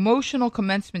gave an emotional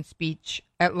commencement speech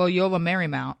at Loyola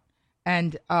Marymount,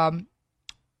 and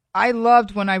I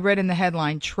loved when I read in the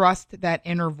headline, trust that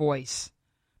inner voice.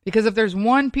 Because if there's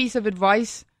one piece of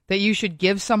advice that you should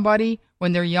give somebody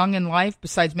when they're young in life,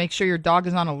 besides make sure your dog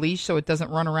is on a leash so it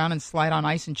doesn't run around and slide on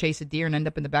ice and chase a deer and end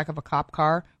up in the back of a cop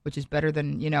car, which is better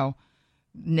than,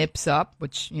 nips up,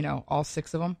 which, all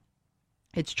 6 of them,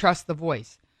 it's trust the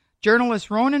voice. Journalist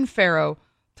Ronan Farrow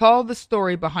told the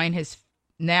story behind his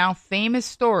now famous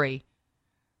story,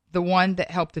 the one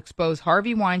that helped expose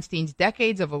Harvey Weinstein's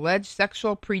decades of alleged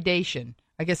sexual predation.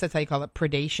 I guess that's how you call it.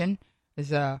 Predation is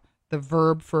the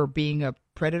verb for being a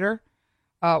predator.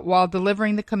 While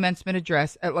delivering the commencement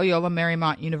address at Loyola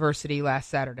Marymount University last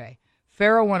Saturday.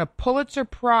 Farrow won a Pulitzer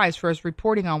Prize for his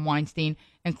reporting on Weinstein,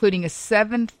 including a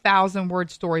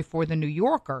 7,000-word story for The New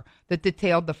Yorker that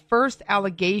detailed the first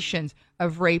allegations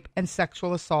of rape and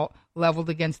sexual assault leveled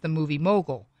against the movie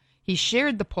mogul. He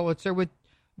shared the Pulitzer with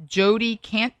Jodi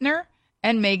Kantner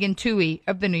and Megan Twohey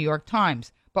of The New York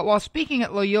Times. But while speaking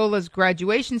at Loyola's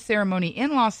graduation ceremony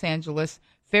in Los Angeles,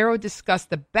 Farrow discussed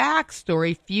the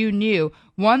backstory few knew,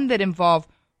 one that involved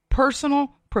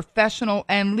personal, professional,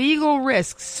 and legal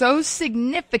risks so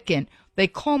significant they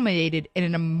culminated in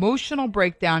an emotional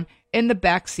breakdown in the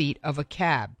backseat of a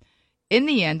cab. In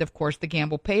the end, of course, the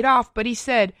gamble paid off, but he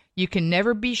said you can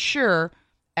never be sure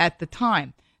at the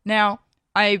time. Now,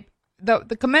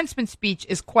 the commencement speech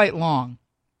is quite long,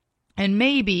 and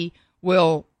maybe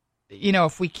we'll,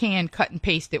 if we can cut and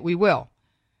paste it, we will.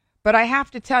 But I have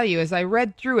to tell you, as I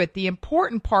read through it, the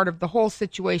important part of the whole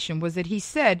situation was that he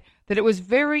said that it was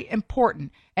very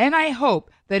important. And I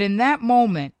hope that in that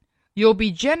moment, you'll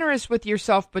be generous with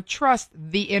yourself, but trust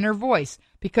the inner voice.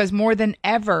 Because more than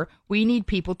ever, we need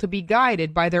people to be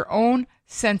guided by their own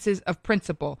senses of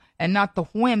principle and not the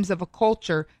whims of a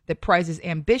culture that prizes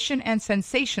ambition and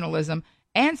sensationalism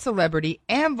and celebrity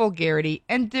and vulgarity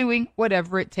and doing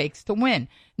whatever it takes to win.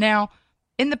 Now,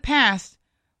 in the past,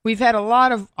 we've had a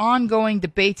lot of ongoing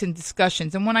debates and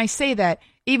discussions. And when I say that,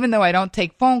 even though I don't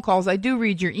take phone calls, I do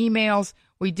read your emails.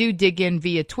 We do dig in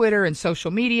via Twitter and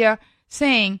social media,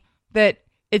 saying that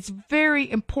it's very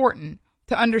important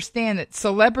to understand that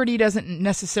celebrity doesn't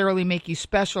necessarily make you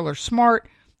special or smart,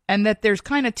 and that there's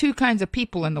kind of two kinds of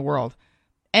people in the world.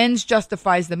 Ends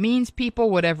justifies the means people,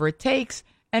 whatever it takes,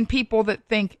 and people that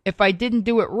think if I didn't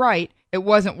do it right, it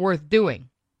wasn't worth doing.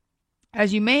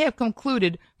 As you may have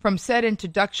concluded from said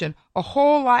introduction, a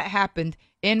whole lot happened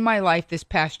in my life this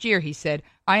past year, he said.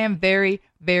 I am very,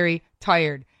 very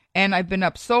tired. And I've been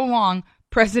up so long,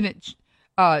 President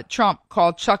Trump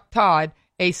called Chuck Todd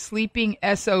a sleeping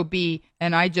SOB,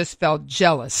 and I just felt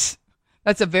jealous.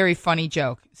 That's a very funny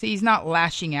joke. See, he's not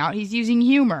lashing out. He's using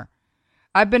humor.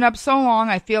 I've been up so long,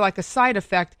 I feel like a side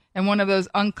effect in one of those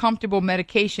uncomfortable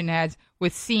medication ads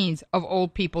with scenes of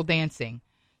old people dancing.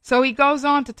 So he goes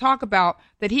on to talk about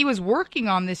that he was working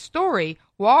on this story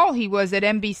while he was at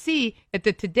NBC at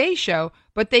the Today Show,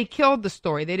 but they killed the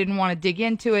story. They didn't want to dig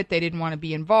into it. They didn't want to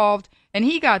be involved. And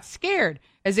he got scared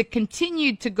as it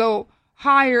continued to go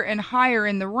higher and higher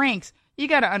in the ranks. You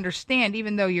got to understand,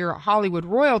 even though you're Hollywood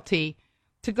royalty,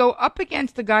 to go up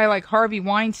against a guy like Harvey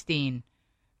Weinstein,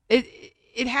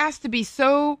 it has to be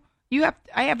so...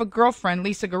 I have a girlfriend,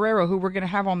 Lisa Guerrero, who we're going to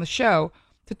have on the show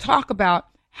to talk about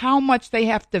how much they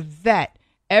have to vet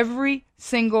every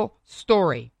single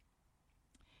story.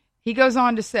 He goes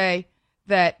on to say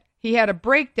that he had a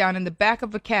breakdown in the back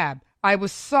of a cab. I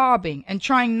was sobbing and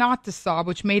trying not to sob,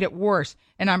 which made it worse.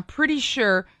 And I'm pretty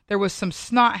sure there was some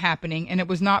snot happening, and it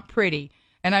was not pretty.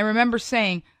 And I remember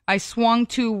saying, I swung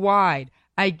too wide.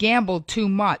 I gambled too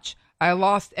much. I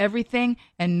lost everything,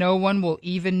 and no one will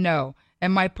even know.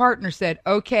 And my partner said,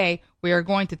 okay, we are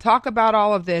going to talk about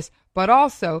all of this, but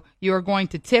also you are going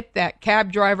to tip that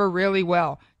cab driver really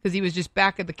well, because he was just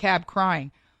back at the cab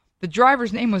crying. The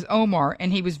driver's name was Omar,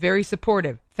 and he was very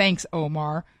supportive. Thanks,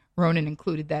 Omar. Ronan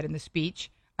included that in the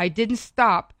speech. I didn't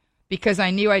stop because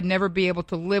I knew I'd never be able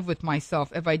to live with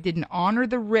myself if I didn't honor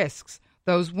the risks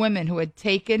those women who had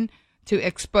taken to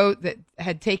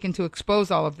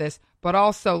expose all of this, but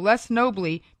also less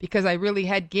nobly because I really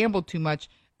had gambled too much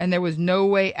and there was no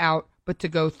way out but to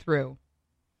go through.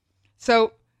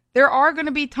 So there are going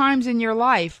to be times in your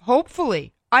life,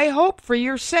 hopefully, I hope for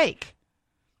your sake,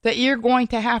 that you're going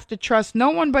to have to trust no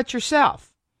one but yourself.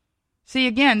 See,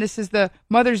 again, this is the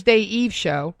Mother's Day Eve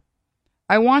show.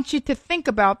 I want you to think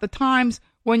about the times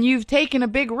when you've taken a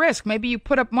big risk. Maybe you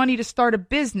put up money to start a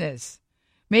business.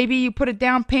 Maybe you put a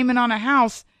down payment on a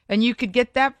house and you could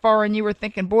get that far and you were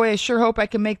thinking, boy, I sure hope I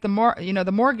can make the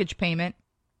mortgage payment.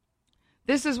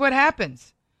 This is what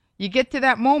happens. You get to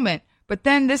that moment, but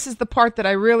then this is the part that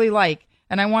I really like,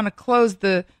 and I want to close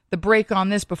the break on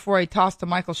this before I toss to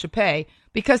Michael Chappé,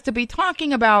 because to be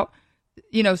talking about,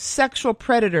 sexual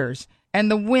predators and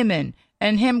the women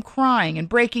and him crying and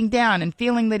breaking down and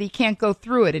feeling that he can't go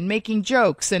through it and making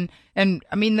jokes. And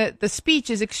I mean, the speech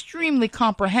is extremely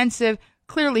comprehensive.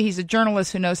 Clearly, he's a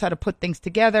journalist who knows how to put things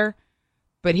together.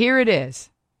 But here it is.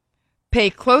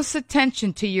 Pay close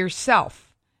attention to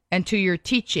yourself and to your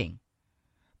teaching.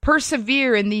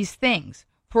 Persevere in these things,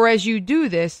 For as you do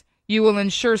this, you will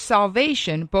ensure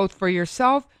salvation both for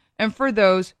yourself and for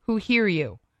those who hear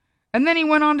you. And then he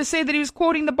went on to say that he was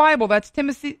quoting the Bible. That's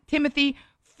Timothy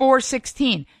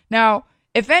 4:16. Now,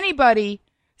 if anybody,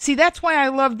 see, that's why I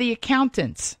love the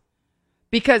accountants.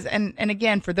 Because, and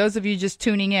again, for those of you just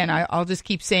tuning in, I'll just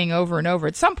keep saying over and over.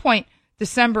 At some point,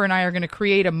 December and I are going to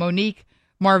create a Monique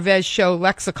Marvez show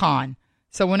lexicon.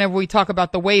 So whenever we talk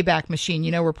about the Wayback Machine,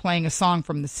 you know, we're playing a song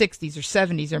from the 60s or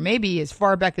 70s or maybe as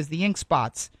far back as the Ink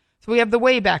Spots. So we have the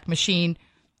Wayback Machine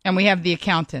and we have the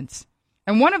accountants.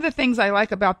 And one of the things I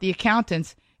like about the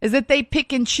accountants is that they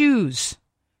pick and choose.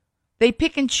 They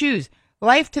pick and choose.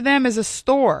 Life to them is a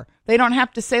store. They don't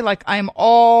have to say like, I'm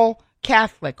all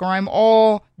Catholic or I'm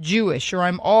all Jewish or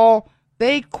I'm all...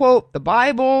 They quote the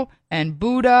Bible and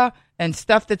Buddha and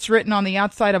stuff that's written on the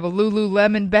outside of a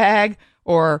Lululemon bag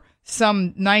or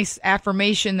some nice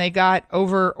affirmation they got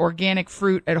over organic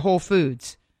fruit at Whole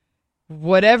Foods.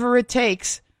 Whatever it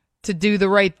takes to do the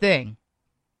right thing.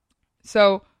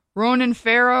 So, Ronan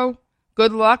Farrow,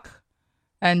 good luck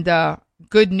and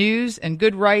good news and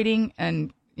good writing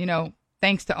and, you know,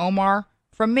 thanks to Omar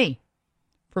from me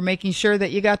for making sure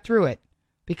that you got through it.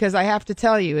 Because I have to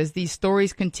tell you, as these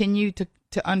stories continue to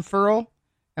unfurl,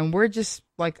 and we're just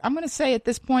like, I'm going to say at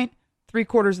this point,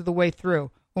 3/4 of the way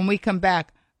through. When we come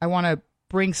back, I want to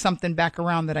bring something back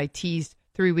around that I teased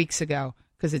 3 weeks ago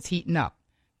because it's heating up.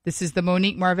 This is the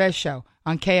Monique Marvez Show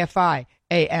on KFI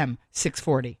AM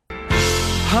 640.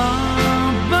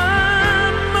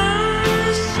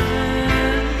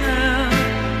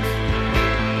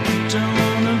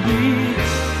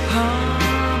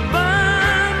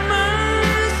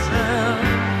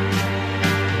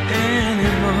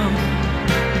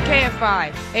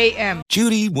 KFI AM.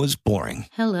 Judy was boring.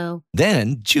 Hello.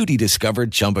 Then Judy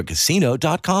discovered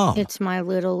ChumbaCasino.com. It's my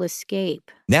little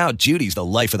escape. Now Judy's the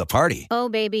life of the party. Oh,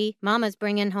 baby, mama's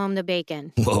bringing home the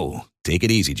bacon. Whoa, take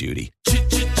it easy, Judy.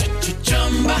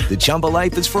 The Chumba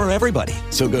life is for everybody.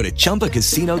 So go to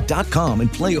ChumbaCasino.com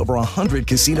and play over 100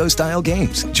 casino-style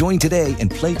games. Join today and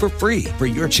play for free for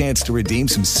your chance to redeem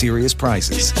some serious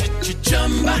prizes.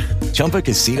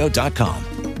 ChumbaCasino.com.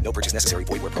 No purchase necessary.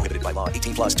 Void where prohibited by law.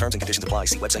 18 plus terms and conditions apply.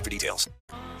 See website for details.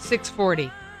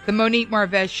 640, the Monique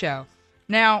Marvez Show.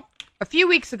 Now, a few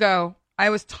weeks ago,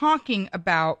 I was talking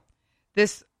about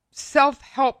this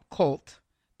self-help cult,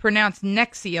 pronounced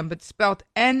Nexium, but spelled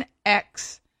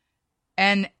N-X-N-M.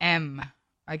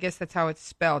 I guess that's how it's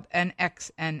spelled,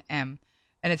 N-X-N-M.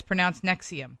 And it's pronounced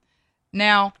Nexium.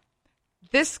 Now,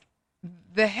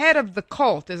 the head of the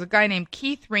cult is a guy named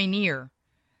Keith Rainier.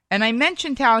 And I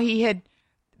mentioned how he had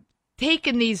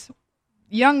taken these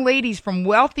young ladies from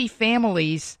wealthy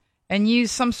families and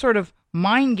used some sort of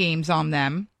mind games on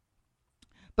them.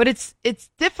 But it's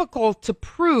difficult to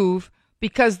prove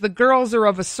because the girls are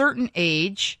of a certain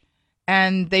age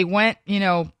and they went, you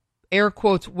know, air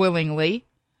quotes, willingly.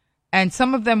 And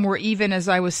some of them were even, as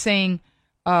I was saying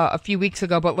a few weeks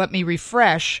ago, but let me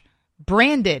refresh,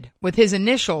 branded with his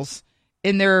initials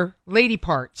in their lady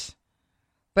parts.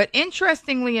 But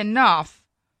interestingly enough,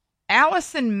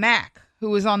 Allison Mack, who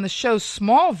was on the show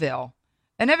Smallville,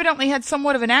 and evidently had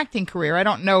somewhat of an acting career. I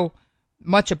don't know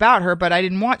much about her, but I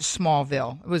didn't watch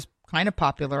Smallville. It was kind of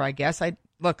popular, I guess. I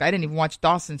didn't even watch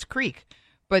Dawson's Creek.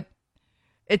 But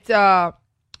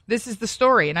this is the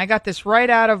story, and I got this right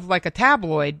out of like a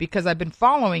tabloid because I've been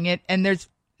following it, and it's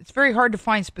very hard to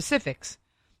find specifics.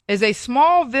 Is a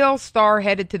Smallville star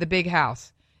headed to the big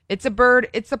house? It's a bird,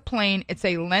 it's a plane, it's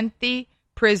a lengthy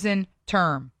prison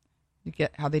term. You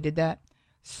get how they did that?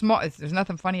 There's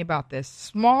nothing funny about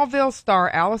this. Smallville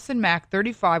star Allison Mack,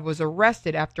 35, was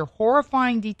arrested after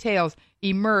horrifying details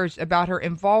emerged about her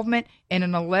involvement in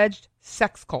an alleged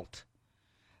sex cult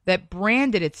that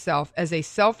branded itself as a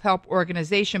self-help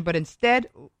organization, but instead,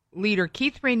 leader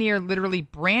Keith Rainier literally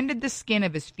branded the skin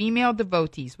of his female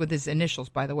devotees, with his initials,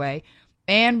 by the way,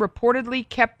 and reportedly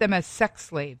kept them as sex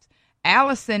slaves.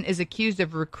 Allison is accused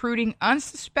of recruiting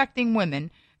unsuspecting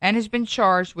women and has been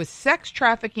charged with sex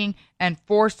trafficking and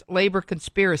forced labor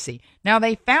conspiracy. Now,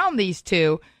 they found these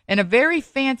two in a very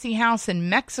fancy house in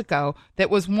Mexico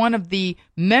that was one of the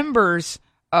members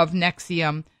of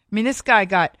Nexium. I mean, this guy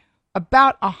got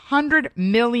about $100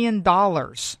 million.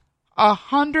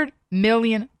 $100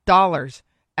 million out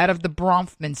of the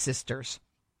Bronfman sisters,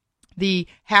 the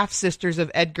half-sisters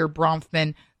of Edgar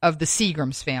Bronfman of the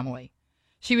Seagrams family.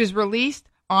 She was released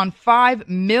on $5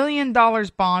 million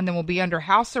bond and will be under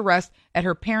house arrest at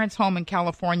her parents' home in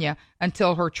California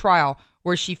until her trial,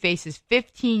 where she faces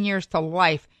 15 years to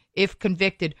life if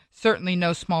convicted, certainly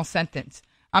no small sentence.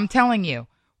 I'm telling you,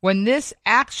 when this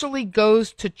actually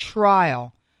goes to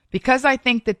trial, because I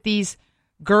think that these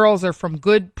girls are from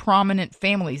good, prominent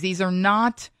families. These are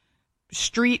not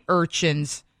street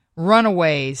urchins,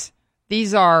 runaways.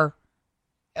 These are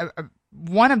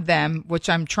one of them, which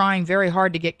I'm trying very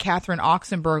hard to get Catherine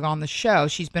Oxenberg on the show.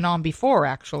 She's been on before,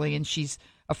 actually, and she's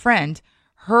a friend.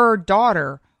 Her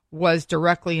daughter was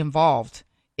directly involved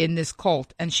in this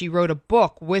cult, and she wrote a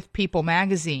book with People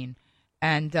magazine.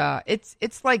 And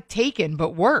it's like Taken,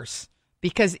 but worse,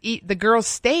 because the girls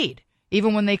stayed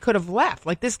even when they could have left.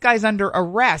 Like, this guy's under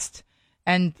arrest.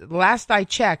 And last I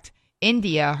checked,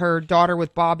 India, her daughter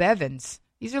with Bob Evans,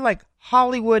 these are like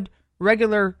Hollywood,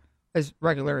 regular as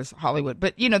Hollywood.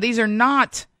 But, these are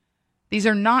not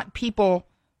people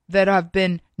that have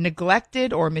been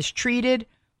neglected or mistreated.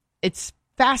 It's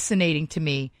fascinating to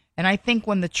me. And I think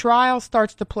when the trial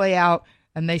starts to play out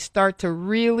and they start to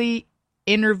really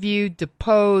interview,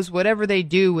 depose, whatever they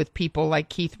do with people like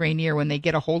Keith Rainier when they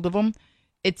get a hold of them,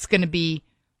 it's going to be,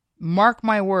 mark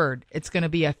my word, it's going to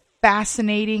be a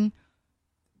fascinating,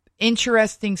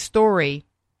 interesting story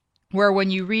where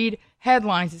when you read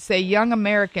headlines that say young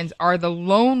Americans are the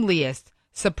loneliest,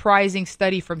 surprising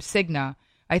study from Cigna,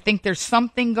 I think there's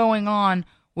something going on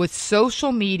with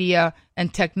social media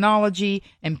and technology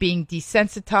and being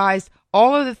desensitized,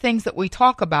 all of the things that we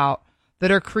talk about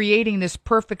that are creating this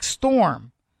perfect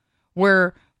storm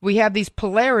where we have these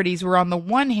polarities where on the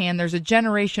one hand, there's a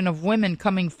generation of women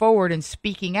coming forward and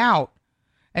speaking out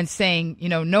and saying,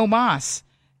 no mas.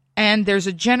 And there's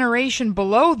a generation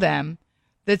below them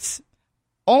that's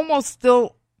almost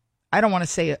still, I don't want to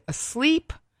say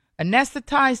asleep,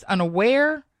 anesthetized,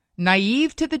 unaware,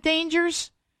 naive to the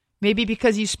dangers. Maybe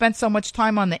because you spent so much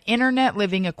time on the internet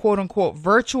living a quote-unquote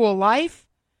virtual life,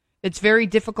 it's very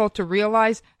difficult to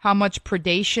realize how much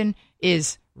predation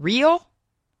is real,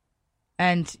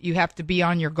 and you have to be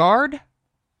on your guard.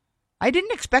 I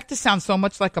didn't expect to sound so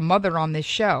much like a mother on this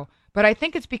show, but I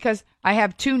think it's because I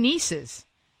have two nieces,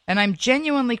 and I'm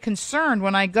genuinely concerned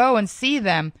when I go and see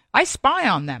them. I spy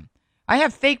on them. I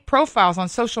have fake profiles on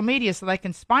social media so that I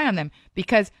can spy on them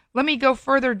because, let me go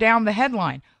further down the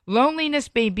headline. Loneliness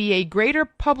may be a greater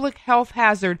public health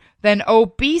hazard than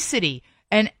obesity,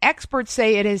 and experts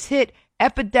say it has hit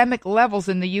epidemic levels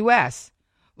in the U.S.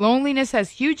 Loneliness has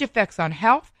huge effects on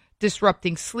health,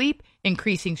 disrupting sleep,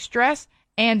 increasing stress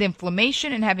and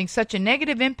inflammation, and having such a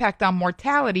negative impact on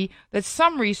mortality that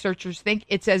some researchers think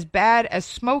it's as bad as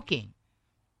smoking.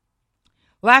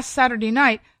 Last Saturday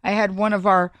night, I had one of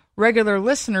our regular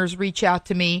listeners reach out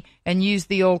to me and use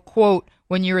the old quote,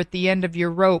 when you're at the end of your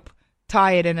rope,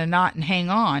 tie it in a knot and hang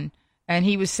on. And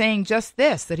he was saying just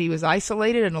this, that he was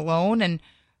isolated and alone. And,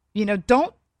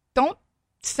 don't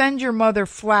send your mother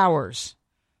flowers.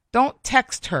 Don't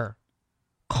text her.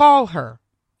 Call her.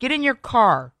 Get in your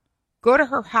car. Go to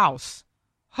her house.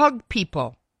 Hug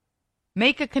people.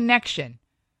 Make a connection.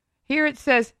 Here it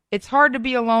says, it's hard to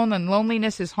be alone and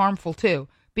loneliness is harmful too.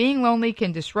 Being lonely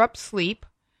can disrupt sleep.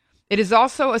 It is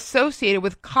also associated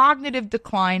with cognitive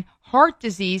decline, heart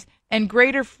disease, and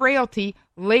greater frailty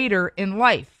later in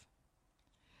life.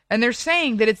 And they're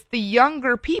saying that it's the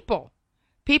younger people.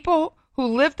 People who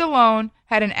lived alone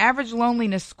had an average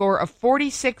loneliness score of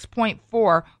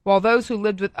 46.4, while those who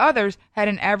lived with others had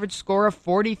an average score of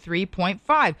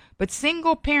 43.5. But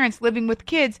single parents living with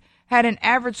kids had an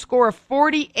average score of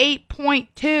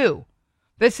 48.2.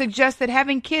 That suggests that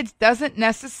having kids doesn't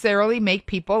necessarily make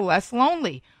people less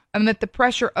lonely, and that the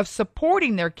pressure of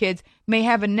supporting their kids may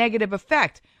have a negative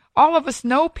effect. All of us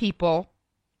know people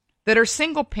that are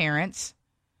single parents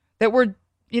that were,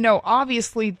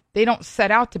 obviously they don't set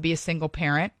out to be a single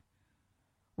parent.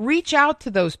 Reach out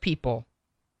to those people.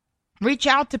 Reach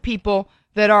out to people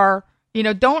that are,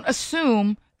 don't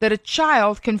assume that a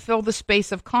child can fill the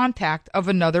space of contact of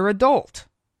another adult.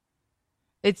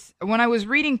 It's when I was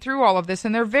reading through all of this,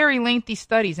 and they're very lengthy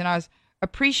studies, and I was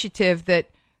appreciative that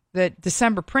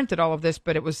December printed all of this,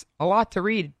 but it was a lot to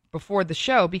read before the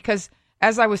show because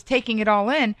as I was taking it all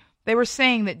in, they were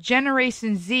saying that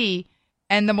Generation Z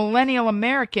and the millennial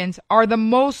Americans are the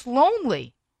most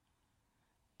lonely.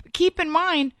 Keep in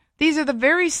mind, these are the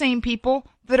very same people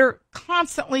that are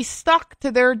constantly stuck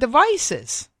to their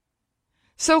devices.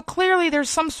 So clearly there's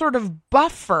some sort of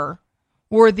buffer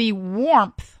where the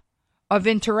warmth of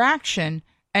interaction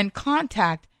and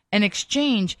contact and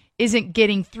exchange isn't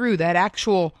getting through, that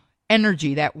actual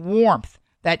energy, that warmth,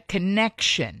 that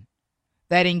connection,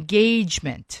 that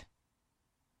engagement.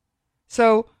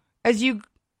 So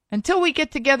until we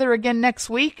get together again next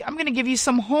week, I'm going to give you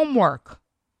some homework.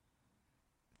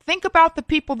 Think about the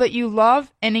people that you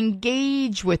love and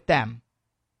engage with them.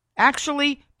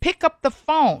 Actually, pick up the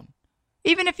phone.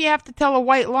 Even if you have to tell a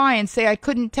white lie and say, I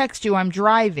couldn't text you, I'm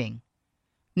driving.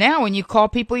 Now when you call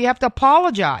people, you have to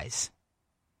apologize.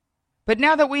 But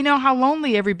now that we know how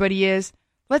lonely everybody is,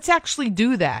 let's actually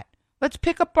do that. Let's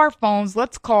pick up our phones.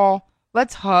 Let's call.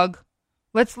 Let's hug.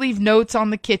 Let's leave notes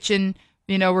on the kitchen,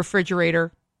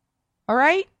 refrigerator. All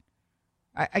right?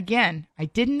 I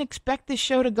didn't expect this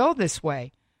show to go this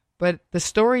way, but the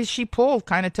stories she pulled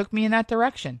kind of took me in that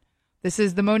direction. This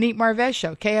is the Monique Marvez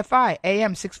Show, KFI,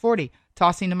 AM 640,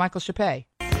 tossing to Michael Chappé.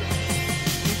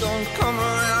 You don't come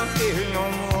around here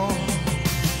no more.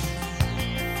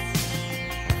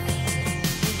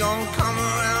 You don't come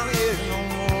around here no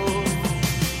more.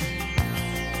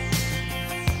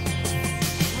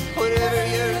 Whatever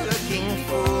you're looking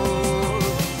for.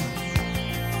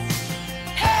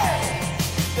 Hey!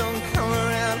 Don't come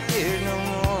around here no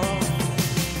more.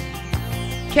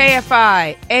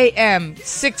 KFI, AM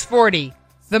 640,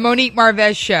 the Monique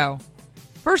Marvez Show.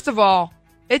 First of all,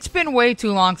 it's been way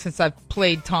too long since I've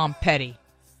played Tom Petty.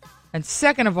 And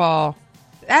second of all,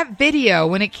 that video,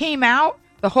 when it came out,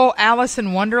 the whole Alice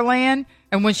in Wonderland,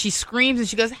 and when she screams and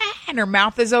she goes, ah, and her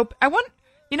mouth is open.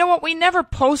 You know what? We never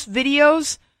post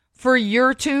videos for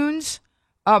your tunes.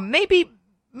 Maybe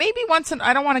once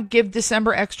I don't want to give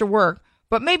December extra work,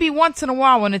 but maybe once in a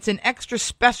while when it's an extra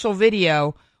special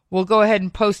video, we'll go ahead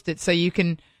and post it so you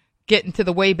can get into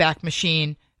the Wayback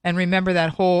Machine and remember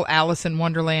that whole Alice in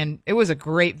Wonderland. It was a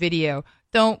great video.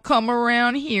 Don't come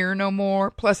around here no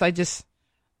more. Plus,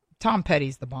 Tom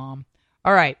Petty's the bomb.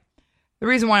 All right. The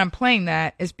reason why I'm playing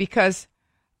that is because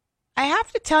I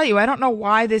have to tell you, I don't know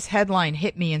why this headline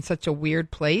hit me in such a weird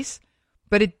place,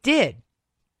 but it did.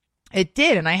 It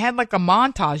did. And I had like a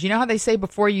montage. You know how they say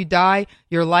before you die,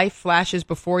 your life flashes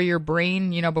before your brain,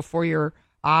 before your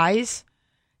eyes?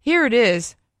 Here it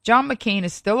is. John McCain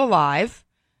is still alive.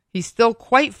 He's still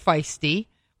quite feisty.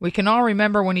 We can all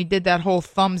remember when he did that whole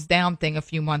thumbs down thing a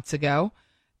few months ago.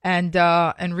 And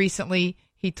recently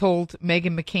he told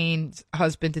Meghan McCain's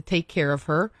husband to take care of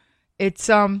her.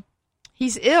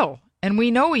 He's ill, and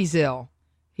we know he's ill.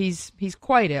 He's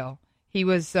quite ill. He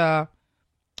was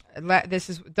this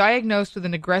is diagnosed with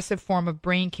an aggressive form of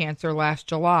brain cancer last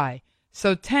July.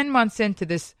 So 10 months into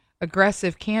this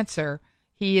aggressive cancer,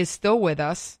 he is still with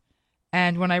us.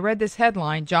 And when I read this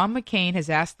headline, John McCain has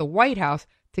asked the White House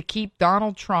to keep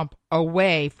Donald Trump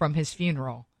away from his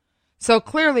funeral. So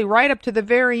clearly, right up to the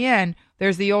very end,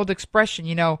 there's the old expression,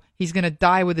 he's going to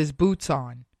die with his boots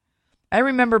on. I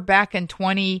remember back in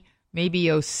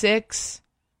 06,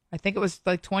 I think it was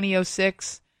like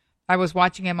 2006, I was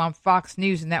watching him on Fox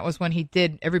News, and that was when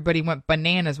everybody went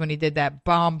bananas when he did that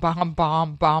bomb, bomb,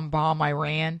 bomb, bomb, bomb,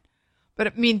 Iran. But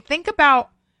I mean, think about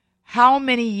how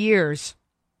many years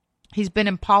he's been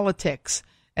in politics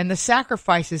and the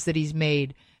sacrifices that he's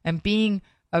made, and being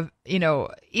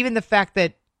even the fact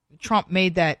that Trump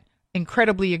made that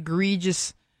incredibly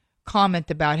egregious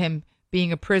comment about him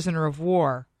being a prisoner of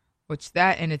war, which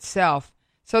that in itself.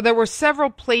 So there were several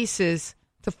places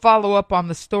to follow up on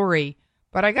the story,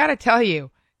 but I got to tell you,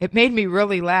 it made me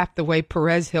really laugh the way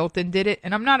Perez Hilton did it.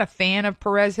 And I'm not a fan of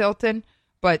Perez Hilton,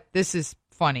 but this is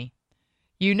funny.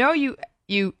 You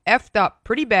effed up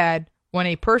pretty bad when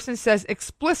a person says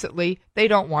explicitly they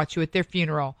don't want you at their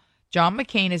funeral. John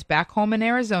McCain is back home in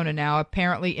Arizona now,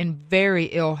 apparently in very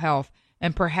ill health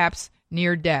and perhaps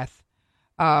near death.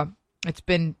 It's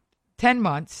been 10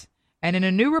 months, and in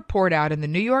a new report out in the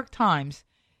New York Times,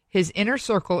 his inner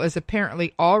circle is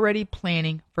apparently already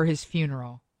planning for his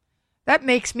funeral. That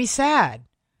makes me sad.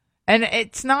 And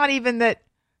it's not even that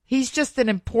he's just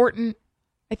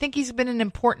I think he's been an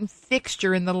important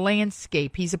fixture in the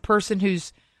landscape. He's a person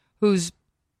who's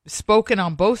spoken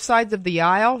on both sides of the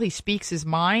aisle. He speaks his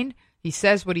mind. He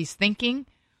says what he's thinking.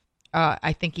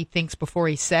 I think he thinks before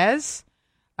he says.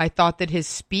 I thought that his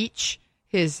speech,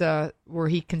 where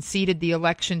he conceded the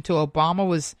election to Obama,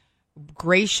 was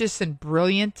gracious and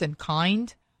brilliant and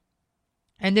kind.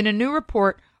 And in a new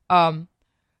report,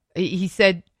 he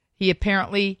said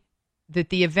that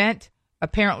the event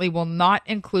apparently will not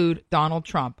include Donald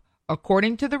Trump.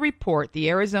 According to the report, the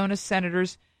Arizona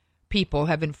senators' people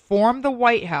have informed the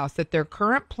White House that their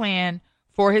current plan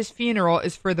for his funeral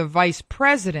is for the Vice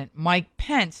President, Mike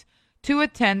Pence, to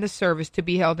attend the service to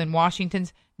be held in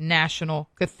Washington's National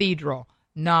Cathedral,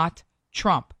 not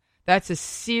Trump. That's a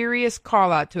serious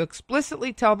call out to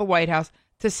explicitly tell the White House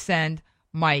to send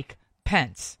Mike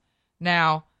Pence.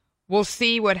 Now, we'll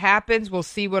see what happens. We'll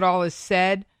see what all is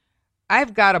said.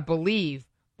 I've got to believe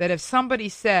that if somebody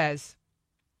says,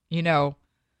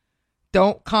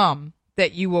 don't come,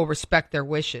 that you will respect their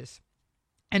wishes.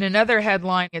 In another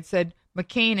headline, it said,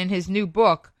 McCain in his new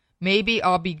book, Maybe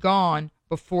I'll Be Gone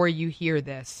Before You Hear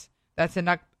This. That's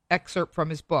an excerpt from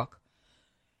his book.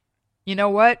 You know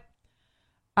what?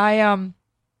 I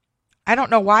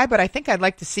don't know why, but I think I'd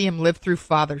like to see him live through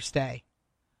Father's Day.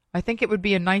 I think it would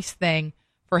be a nice thing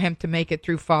for him to make it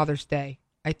through Father's Day.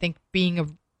 I think being a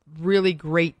really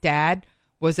great dad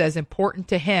was as important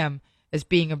to him as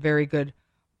being a very good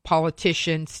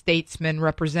politician, statesman,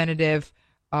 representative,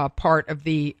 part of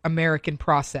the American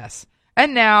process.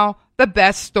 And now, the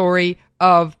best story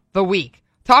of the week.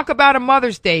 Talk about a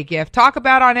Mother's Day gift. Talk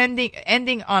about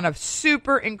ending on a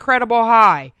super incredible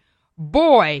high.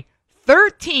 Boy,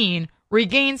 13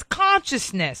 regains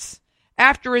consciousness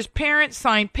after his parents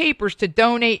signed papers to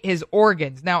donate his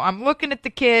organs. Now, I'm looking at the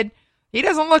kid. He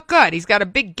doesn't look good. He's got a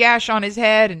big gash on his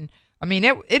head, and I mean,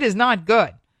 it is not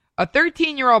good. A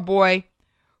 13-year-old boy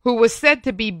who was said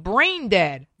to be brain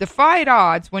dead defied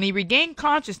odds when he regained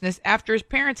consciousness after his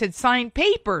parents had signed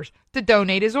papers to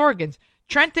donate his organs.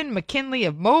 Trenton McKinley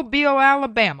of Mobile,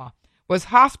 Alabama, was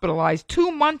hospitalized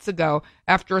 2 months ago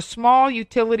after a small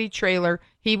utility trailer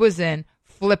he was in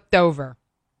flipped over.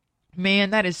 Man,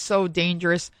 that is so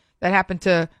dangerous. That happened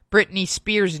to Britney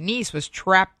Spears' niece, was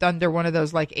trapped under one of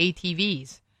those like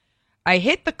ATVs. I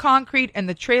hit the concrete and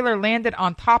the trailer landed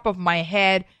on top of my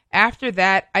head. After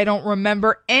that, I don't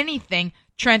remember anything,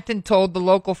 Trenton told the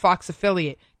local Fox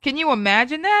affiliate. Can you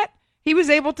imagine that? He was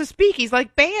able to speak. He's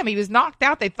like, bam, he was knocked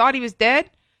out. They thought he was dead.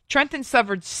 Trenton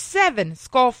suffered 7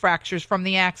 skull fractures from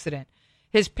the accident.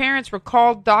 His parents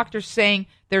recalled doctors saying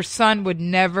their son would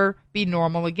never be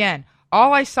normal again.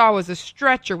 All I saw was a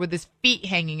stretcher with his feet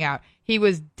hanging out. He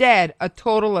was dead a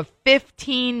total of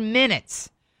 15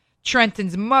 minutes.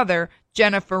 Trenton's mother,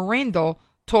 Jennifer Randall,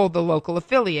 told the local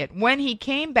affiliate. When he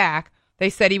came back, they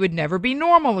said he would never be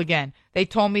normal again. They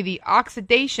told me the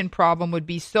oxidation problem would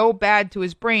be so bad to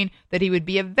his brain that he would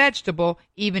be a vegetable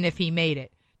even if he made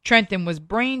it. Trenton was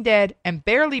brain dead and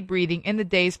barely breathing in the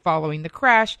days following the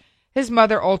crash. His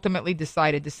mother ultimately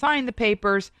decided to sign the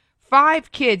papers.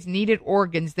 5 kids needed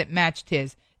organs that matched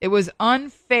his. It was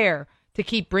unfair to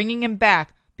keep bringing him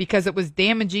back because it was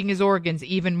damaging his organs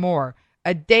even more.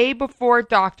 A day before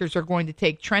doctors are going to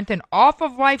take Trenton off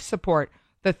of life support,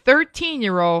 the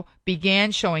 13-year-old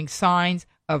began showing signs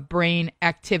of brain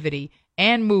activity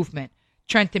and movement.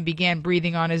 Trenton began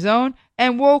breathing on his own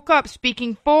and woke up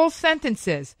speaking full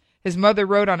sentences. His mother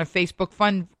wrote on a Facebook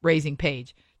fundraising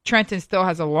page. Trenton still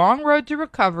has a long road to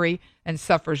recovery and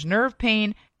suffers nerve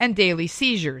pain and daily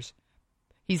seizures.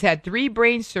 He's had 3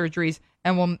 brain surgeries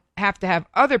and will have to have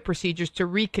other procedures to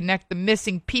reconnect the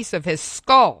missing piece of his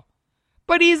skull.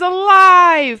 But he's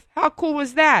alive! How cool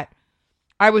is that?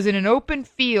 I was in an open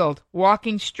field,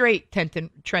 walking straight,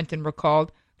 Trenton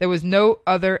recalled. There was no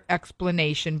other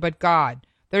explanation but God.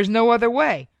 There's no other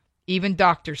way. Even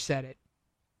doctors said it.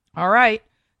 All right.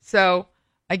 So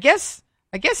I guess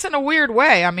in a weird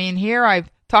way, I mean, here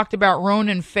I've talked about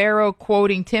Ronan Farrow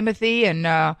quoting Timothy, and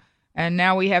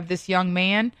now we have this young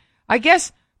man. I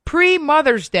guess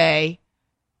pre-Mother's Day,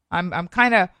 I'm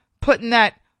kind of putting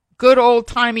that good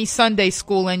old-timey Sunday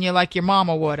school in you like your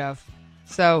mama would have.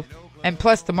 So, and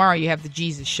plus tomorrow you have the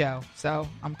Jesus show. So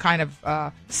I'm kind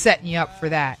of setting you up for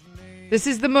that. This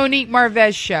is the Monique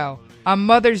Marvez Show on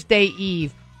Mother's Day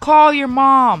Eve. Call your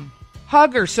mom.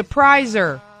 Hug her. Surprise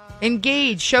her.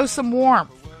 Engage. Show some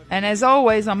warmth. And as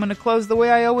always, I'm going to close the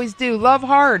way I always do. Love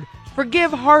hard.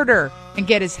 Forgive harder. And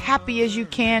get as happy as you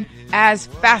can as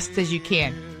fast as you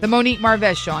can. The Monique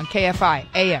Marvez Show on KFI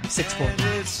AM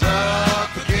 640. It's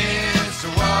up against the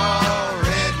wall,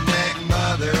 redneck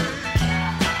mother.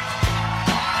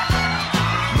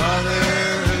 Mother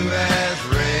who has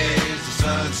raised the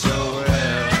son so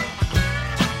well.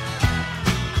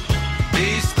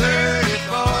 He's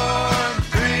 34,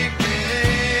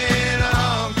 drinking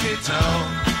honky tonk,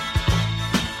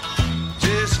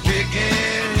 just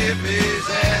kicking hippies'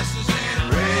 asses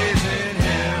and raising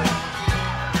hell.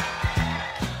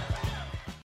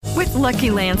 With Lucky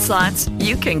Land Slots,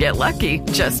 you can get lucky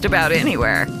just about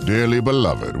anywhere. Dearly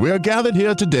beloved, we are gathered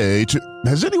here today to...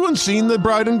 Has anyone seen the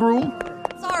bride and groom?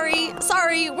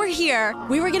 Sorry, we're here.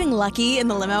 We were getting lucky in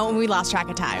the limo and we lost track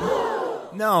of time.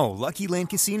 No, Lucky Land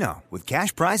Casino, with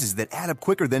cash prizes that add up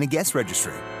quicker than a guest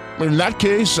registry. In that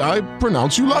case, I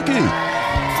pronounce you lucky.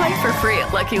 Play for free at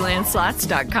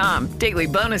LuckyLandSlots.com. Daily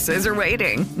bonuses are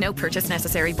waiting. No purchase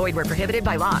necessary. Void where prohibited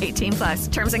by law.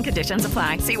 18+. Terms and conditions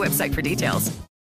apply. See website for details.